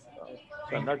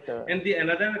I'm not. And the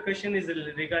another question is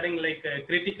regarding like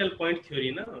critical point theory.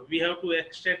 No, we have to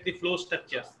extract the flow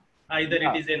structures. Either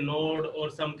it is a node or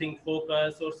something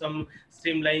focus or some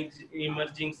streamlines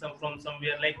emerging from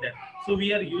somewhere like that. So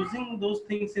we are using those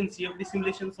things in CFD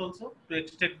simulations also to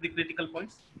extract the critical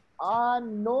points.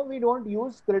 No, we don't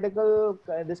use critical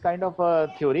this kind of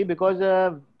theory because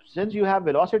since you have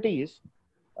velocities,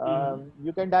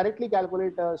 you can directly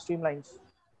calculate streamlines.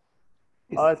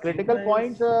 Critical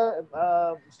points,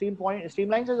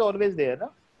 streamlines is always there,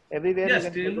 no? Everywhere. Yeah, you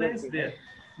can streamlines there.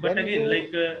 But then again,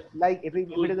 like if it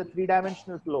is a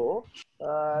 3-dimensional flow,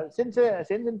 since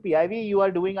in PIV you are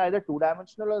doing either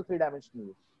 2-dimensional or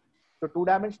 3-dimensional. So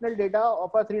 2-dimensional data of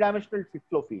a 3-dimensional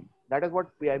flow field. That is what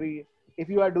PIV. If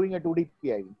you are doing a 2D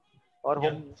PIV or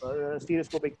home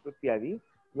stereoscopic PIV,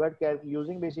 you are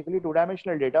using basically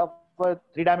 2-dimensional data for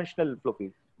 3-dimensional flow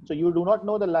field. So you do not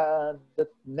know the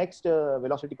next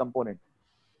velocity component.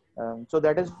 So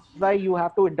that is why you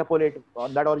have to interpolate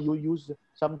on that, or you use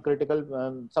some critical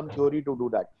some theory to do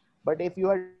that. But if you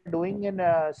are doing in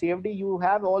CFD, you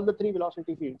have all the 3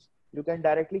 velocity fields. You can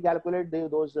directly calculate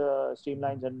those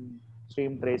streamlines and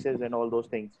stream traces and all those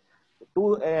things.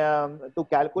 To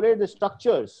calculate the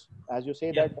structures, as you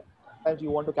say that sometimes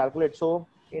you want to calculate. So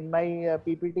in my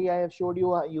PPT, I have showed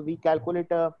you we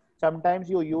calculate. Sometimes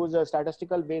you use a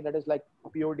statistical way, that is like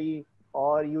POD,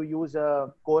 or you use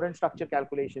coherent structure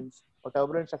calculations or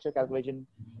turbulent structure calculation.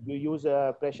 You use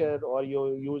pressure, or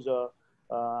you use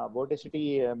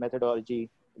vorticity methodology.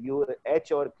 You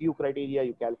H or Q criteria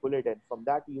you calculate, and from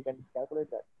that you can calculate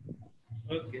that.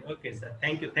 Okay, sir.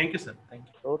 Thank you, sir. Thank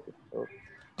you. Okay.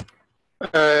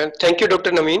 Thank you,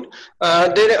 Dr. Naveen.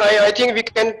 I think we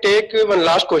can take one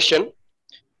last question.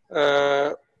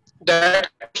 That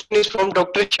question is from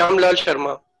Dr. Shyamlal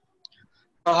Sharma.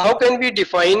 How can we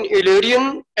define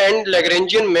Eulerian and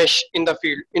Lagrangian mesh in the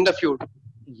fluid?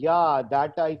 Yeah,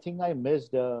 that I think I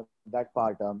missed that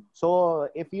part. So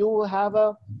if you have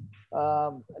a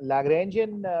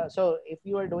Lagrangian, so if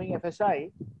you are doing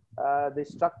FSI, the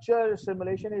structure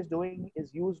simulation is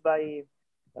used by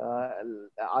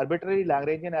arbitrary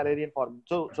Lagrangian Eulerian form.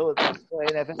 So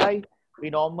in FSI, we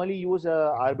normally use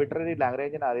a arbitrary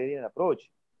Lagrangian Eulerian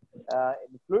approach.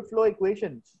 Fluid flow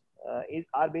equations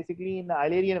are basically in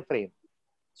Eulerian frame.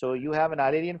 So you have an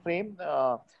Eulerian frame,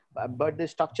 but the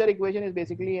structure equation is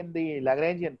basically in the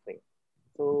Lagrangian frame.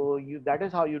 So that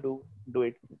is how you do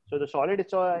it. So the solid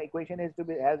equation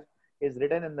has is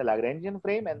written in the Lagrangian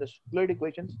frame, and the fluid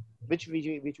equations which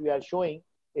we are showing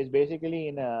is basically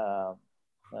in a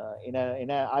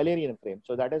Eulerian frame.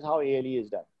 So that is how ALE is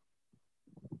done.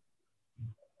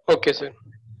 Okay, sir.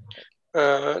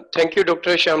 Thank you,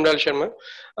 Dr. Shyamlal Sharma.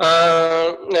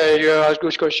 You asked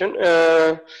this question.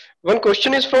 One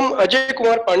question is from Ajay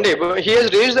Kumar Pandey. He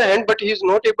has raised the hand, but he is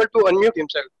not able to unmute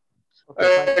himself.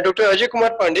 Okay, Dr. Ajay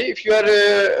Kumar Pandey, if you are,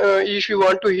 if you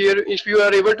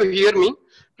are able to hear me,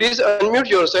 please unmute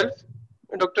yourself.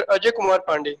 Dr. Ajay Kumar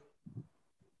Pandey.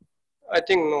 I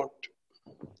think not.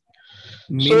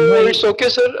 So Meanwhile, it's okay,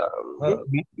 sir.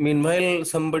 meanwhile,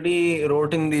 somebody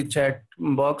wrote in the chat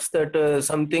box that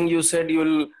something you said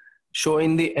you'll show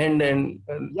in the end, and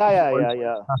yeah.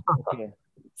 Okay.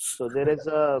 So there is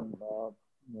a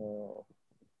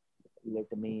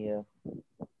let me.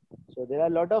 So there are a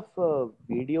lot of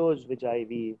videos which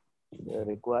we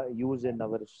use in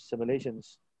our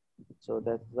simulations. So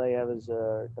that's why I was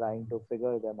trying to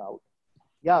figure them out.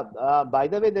 Yeah. By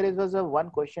the way, there was one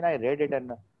question I read it,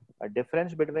 and a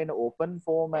difference between open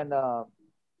foam and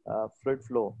fluid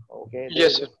flow. Okay.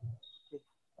 Yes, sir.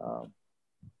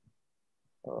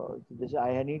 This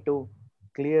I need to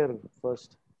clear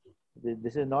first.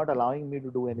 This is not allowing me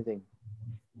to do anything.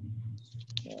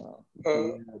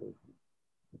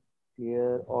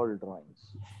 Clear all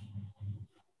drawings.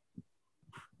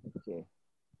 Okay,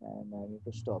 and I need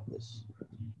to stop this.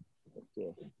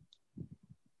 Okay,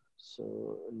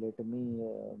 so let me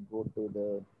go to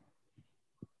the.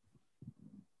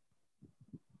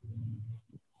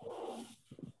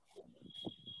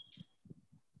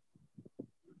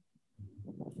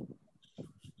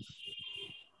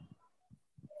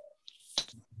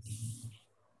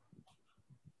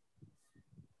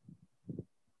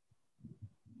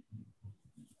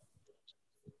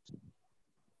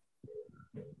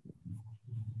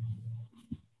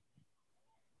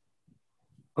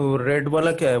 वो red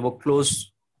वाला क्या है वो close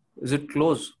is it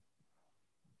close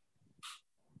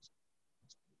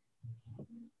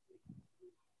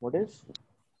What is?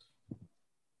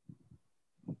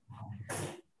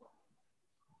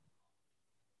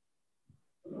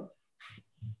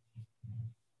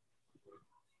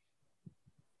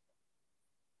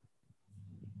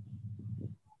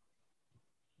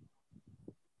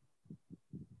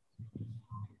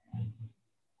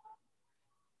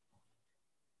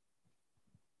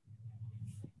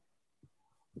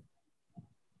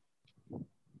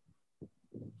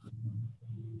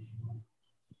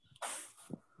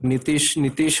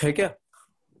 Nitish है क्या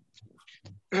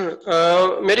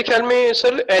मेरे ख्याल में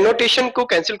सर एनोटेशन को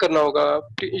कैंसिल करना होगा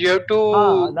you have to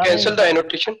cancel the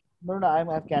annotation No,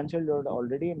 I've cancelled it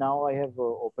already. Now I have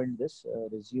opened this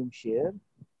resume share,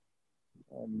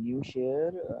 new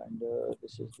share, and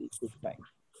this is the quick time.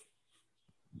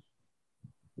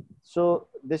 So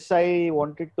this I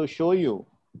wanted to show you.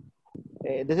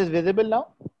 This is visible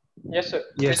now? Yes, sir.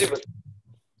 Yes. Visible.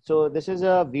 So this is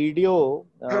a video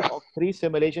of 3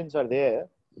 simulations are there.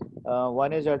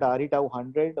 One is at RE tau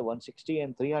 100, 160,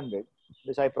 and 300.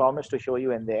 This I promised to show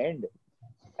you in the end.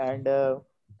 And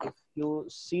if you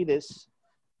see this,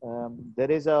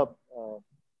 there is a.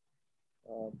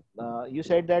 You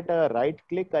said that right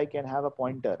click I can have a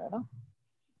pointer, right?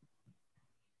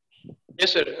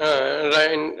 Yes, sir.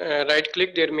 Right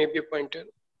click, there may be a pointer.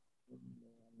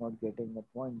 I'm not getting a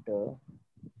pointer.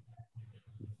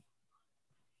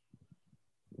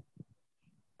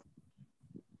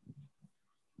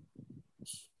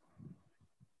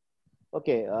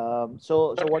 Okay,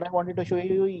 so what I wanted to show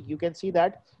you, you can see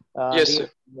that yes, sir.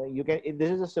 you can.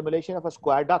 This is a simulation of a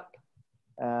square duct,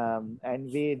 and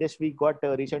this we got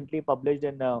recently published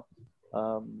in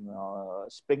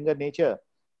Springer Nature,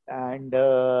 and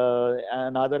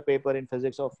another paper in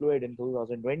Physics of Fluid in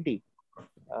 2020,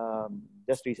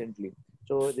 just recently.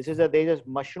 So this is there is a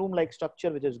mushroom-like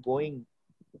structure which is going.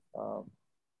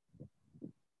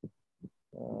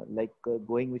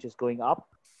 Which is going up,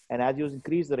 and as you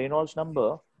increase the Reynolds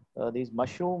number, these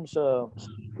mushrooms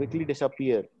quickly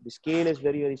disappear. The scale is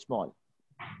very, very small.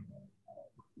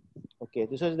 Okay,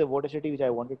 this is the vorticity which I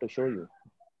wanted to show you.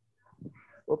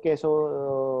 Okay,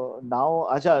 so now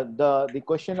Aja, the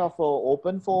question of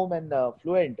open foam and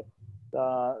fluid.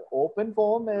 Open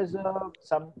foam is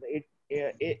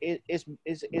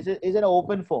is an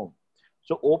open foam.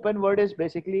 So open word is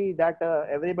basically that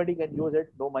everybody can use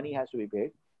it, no money has to be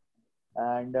paid.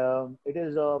 And it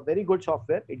is a very good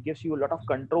software. It gives you a lot of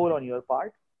control on your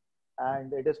part,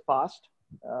 and it is fast.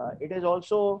 It is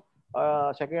also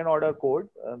second order code,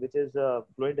 which is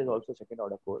Fluent is also second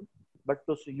order code. But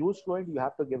to use Fluent, you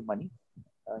have to give money.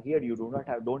 Here you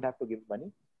don't have to give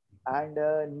money, and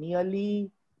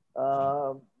nearly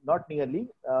not nearly.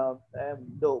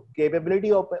 The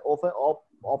capability of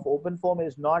OpenFOAM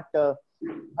is not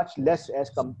much less as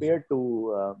compared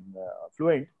to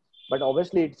Fluent, but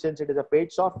obviously since it is a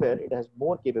paid software, it has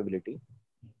more capability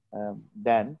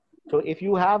than. So if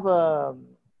you have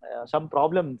some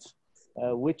problems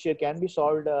which can be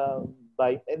solved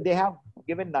by, and they have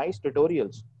given nice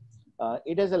tutorials.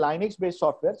 It is a Linux-based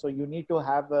software, so you need to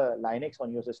have Linux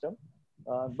on your system.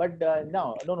 But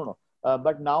no.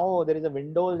 But now there is a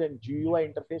Windows and GUI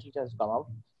interface which has come out.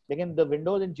 Again, the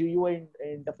Windows and GUI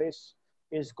interface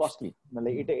is costly.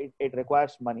 It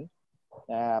requires money.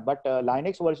 But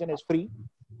Linux version is free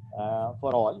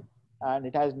for all, and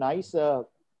it has nice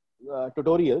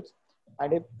tutorials.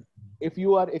 And if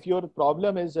your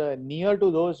problem is near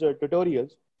to those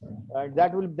tutorials,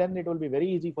 it will be very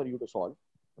easy for you to solve.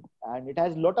 And it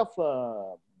has a lot of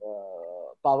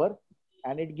power,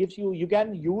 and it gives you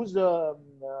can use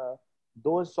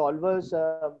those solvers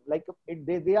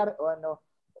they are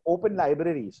open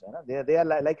libraries. They are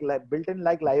like built in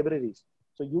like libraries,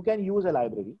 so you can use a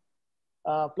library.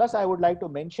 Plus, I would like to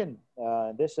mention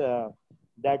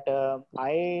that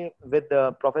I with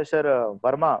Professor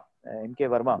Verma, M.K.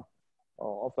 Verma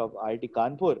of IIT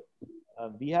Kanpur,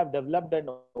 we have developed an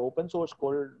open source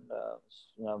code,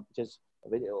 which is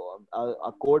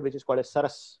a code which is called as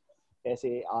SARAS,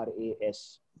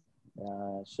 SARAS.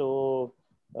 So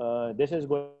this is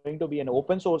going to be an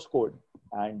open source code,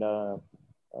 and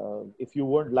if you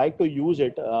would like to use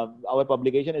it, our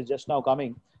publication is just now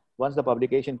coming. Once the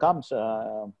publication comes,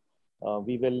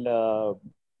 we will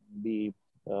be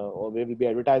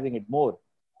advertising it more.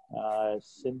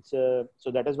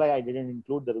 So that is why I didn't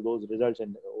include those results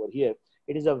over here.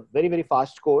 It is a very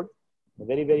fast code,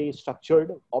 very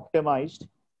structured, optimized,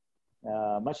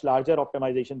 much larger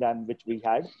optimization than which we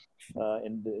had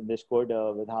in this code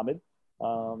with Hamid.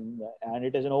 And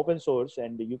it is an open source,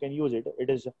 and you can use it. It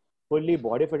is fully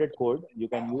body-fitted code. You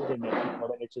can use in any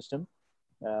coordinate system.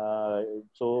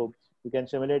 So you can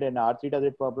simulate an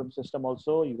R3 problem system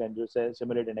also. You can just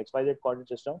simulate an XYZ coordinate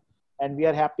system. And we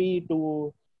are happy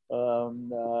to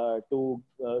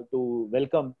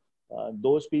welcome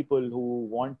those people who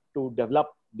want to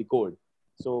develop the code.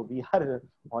 So we are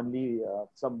only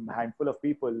some handful of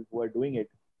people who are doing it.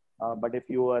 But if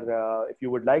you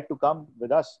would like to come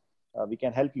with us, we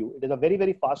can help you. It is a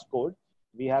very fast code.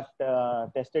 We have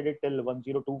tested it till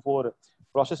 1024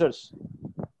 processors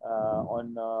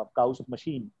on Kaust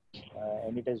machine,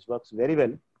 and it works very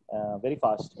well, very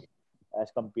fast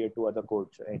as compared to other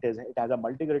codes. It has a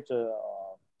multi-grid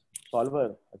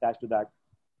solver attached to that,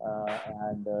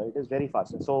 and it is very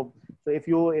fast. So if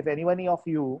anyone of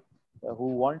you who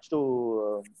wants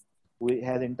to who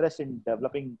has interest in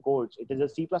developing codes, it is a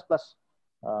C++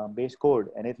 based code,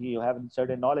 and if you have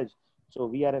certain knowledge, so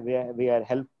we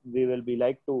will be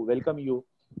like to welcome you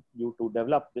to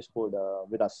develop this code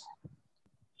with us.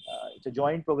 It's a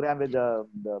joint program with the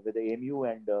AMU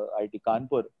and IIT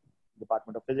Kanpur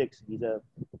Department of Physics. He's a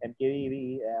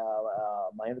MKV.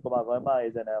 Mahendra Kumar Verma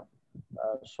is a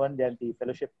Swan Jayanti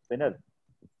Fellowship winner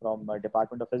from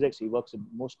Department of Physics. He works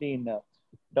mostly in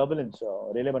turbulence,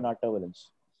 relay Barnard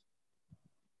turbulence.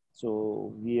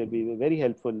 So we will be very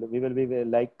helpful. We will be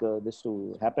like this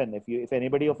to happen. If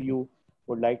anybody of you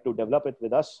would like to develop it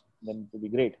with us, then it would be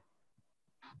great.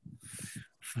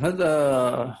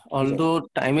 Although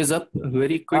time is up,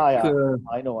 very quick,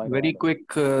 I know.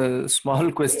 Quick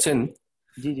small question.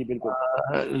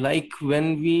 Like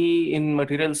when we in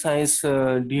material science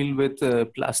deal with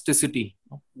plasticity,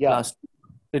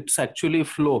 it's actually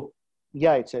flow.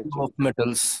 Yeah, it's actually of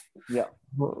metals. Yeah,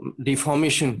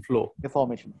 deformation flow.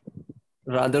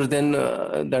 Rather than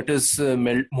that is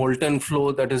molten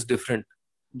flow, that is different.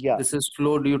 Yeah, this is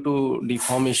flow due to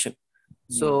deformation.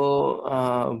 So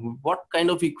what kind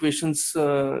of equations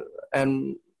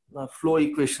and flow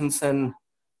equations and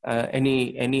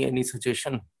any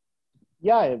suggestion?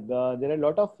 Yeah, there are a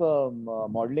lot of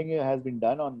modeling has been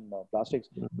done on plastics.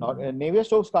 Now,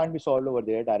 Navier-Stokes can't be solved over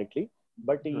there directly,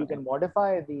 but you can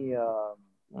modify the.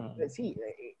 See,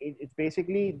 it's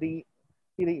basically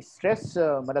the stress,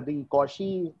 the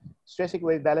Cauchy stress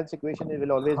balance equation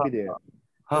will always be there.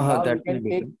 So you can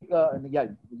take,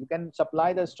 you can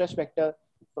supply the stress vector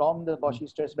from the Cauchy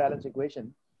stress balance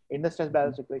equation in the stress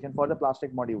balance equation for the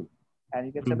plastic module, and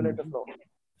you can simulate the flow.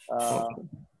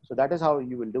 So that is how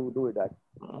you will do it.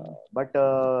 But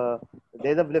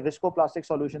there's a viscoplastic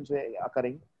solutions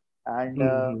occurring, and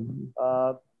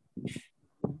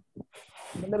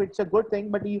it's a good thing.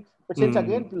 But since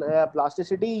again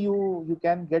plasticity, you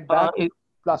can get back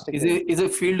plastic. Is a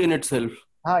field in itself.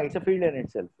 It's a field in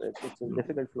itself. It's a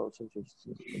difficult flow.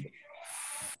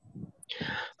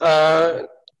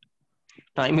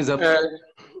 Time is up.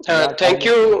 Thank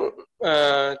you,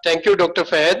 Dr.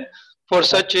 Fahad, for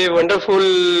such a wonderful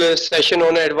session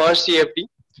on advanced CFD.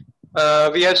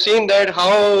 We have seen that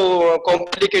how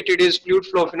complicated is fluid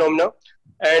flow phenomena,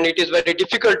 and it is very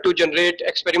difficult to generate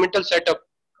experimental setup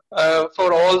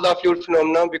for all the fluid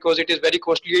phenomena because it is very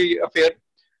costly affair.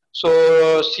 So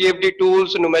CFD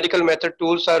tools, numerical method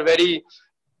tools are very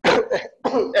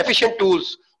efficient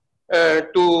tools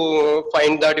to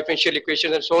find the differential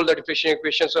equations and solve the differential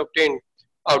equations obtained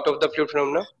out of the fluid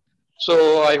phenomena.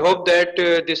 So I hope that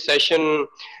this session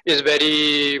is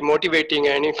very motivating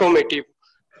and informative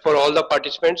for all the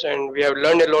participants, and we have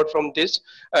learned a lot from this.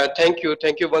 Thank you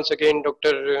once again,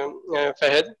 Dr.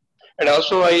 Fahad, and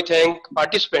also I thank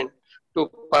participants to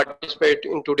participate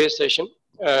in today's session.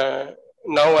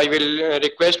 Now I will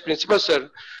request Principal Sir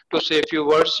to say a few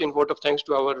words in vote of thanks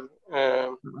to our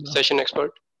session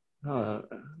expert.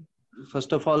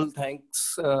 First of all,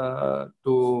 thanks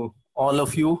to all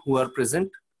of you who are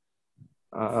present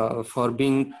for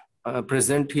being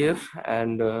present here,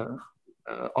 and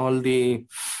all the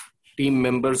team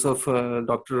members of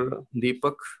Dr.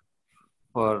 Deepak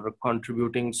for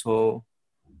contributing so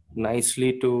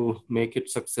nicely to make it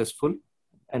successful.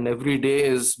 And every day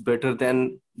is better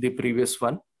than the previous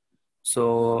one.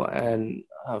 So, and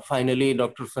finally,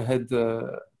 Dr. Fahad,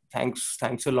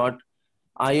 thanks a lot.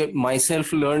 I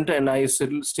myself learned, and I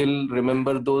still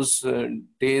remember those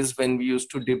days when we used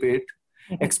to debate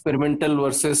experimental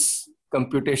versus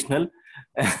computational.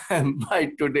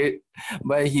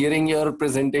 By hearing your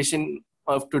presentation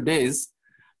of today's,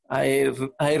 I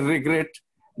regret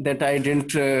that I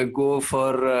didn't go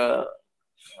for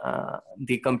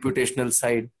the computational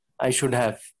side. I should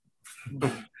have.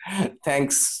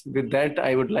 Thanks. With that,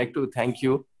 I would like to thank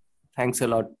you. Thanks a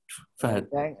lot, Fahad.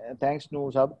 Thanks,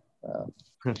 Sab,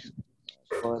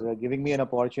 for giving me an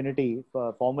opportunity.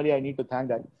 Formally, I need to thank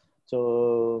that.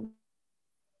 So,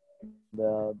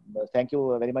 thank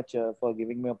you very much for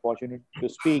giving me an opportunity to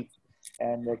speak.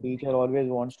 And the teacher always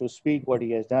wants to speak what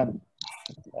he has done.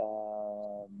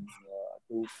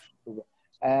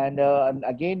 And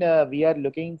again, we are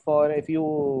looking for, if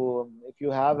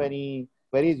you have any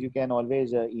queries, you can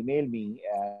always email me,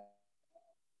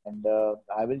 and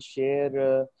I will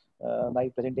share my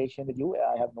presentation with you.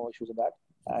 I have no issues in that.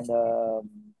 And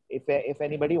if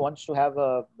anybody wants to have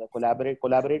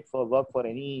collaborate for work for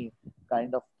any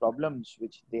kind of problems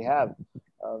which they have,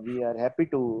 we are happy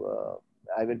to.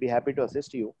 I will be happy to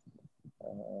assist you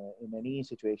in any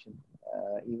situation,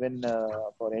 even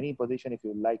for any position if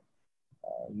you like.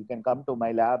 You can come to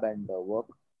my lab and work.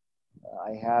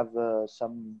 I have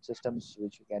some systems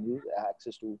which you can use,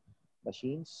 access to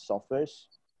machines, softwares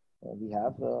we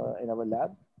have in our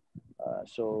lab.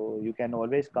 So you can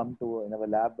always come to in our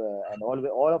lab, and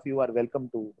all of you are welcome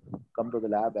to come to the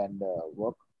lab and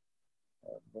work.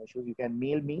 No issues. You can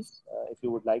mail me if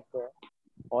you would like,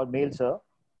 or mail sir.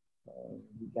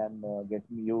 You can get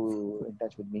you in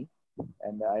touch with me,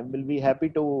 and I will be happy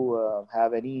to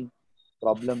have any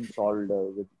problem solved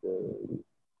with.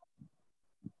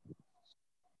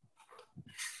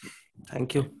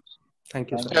 Thank you.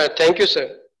 Thank you, sir. Thank you,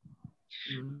 sir.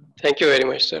 Thank you very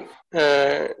much, sir.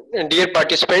 Dear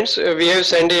participants, we have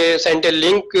sent a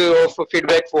link of a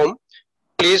feedback form.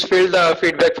 Please fill the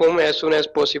feedback form as soon as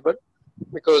possible,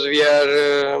 because we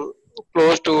are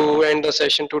close to end the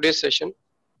session, today's session.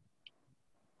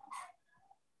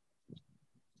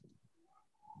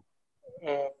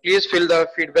 Please fill the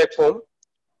feedback form.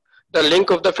 The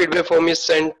link of the feedback form is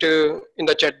sent in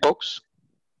the chat box.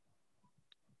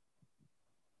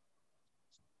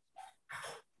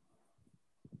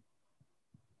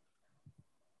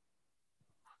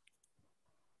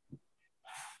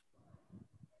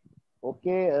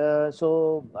 Okay,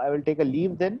 so I will take a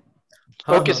leave then.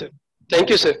 Okay, sir. Thank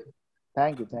you, sir.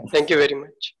 Thank you. Thank you very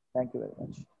much. Thank you very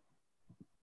much.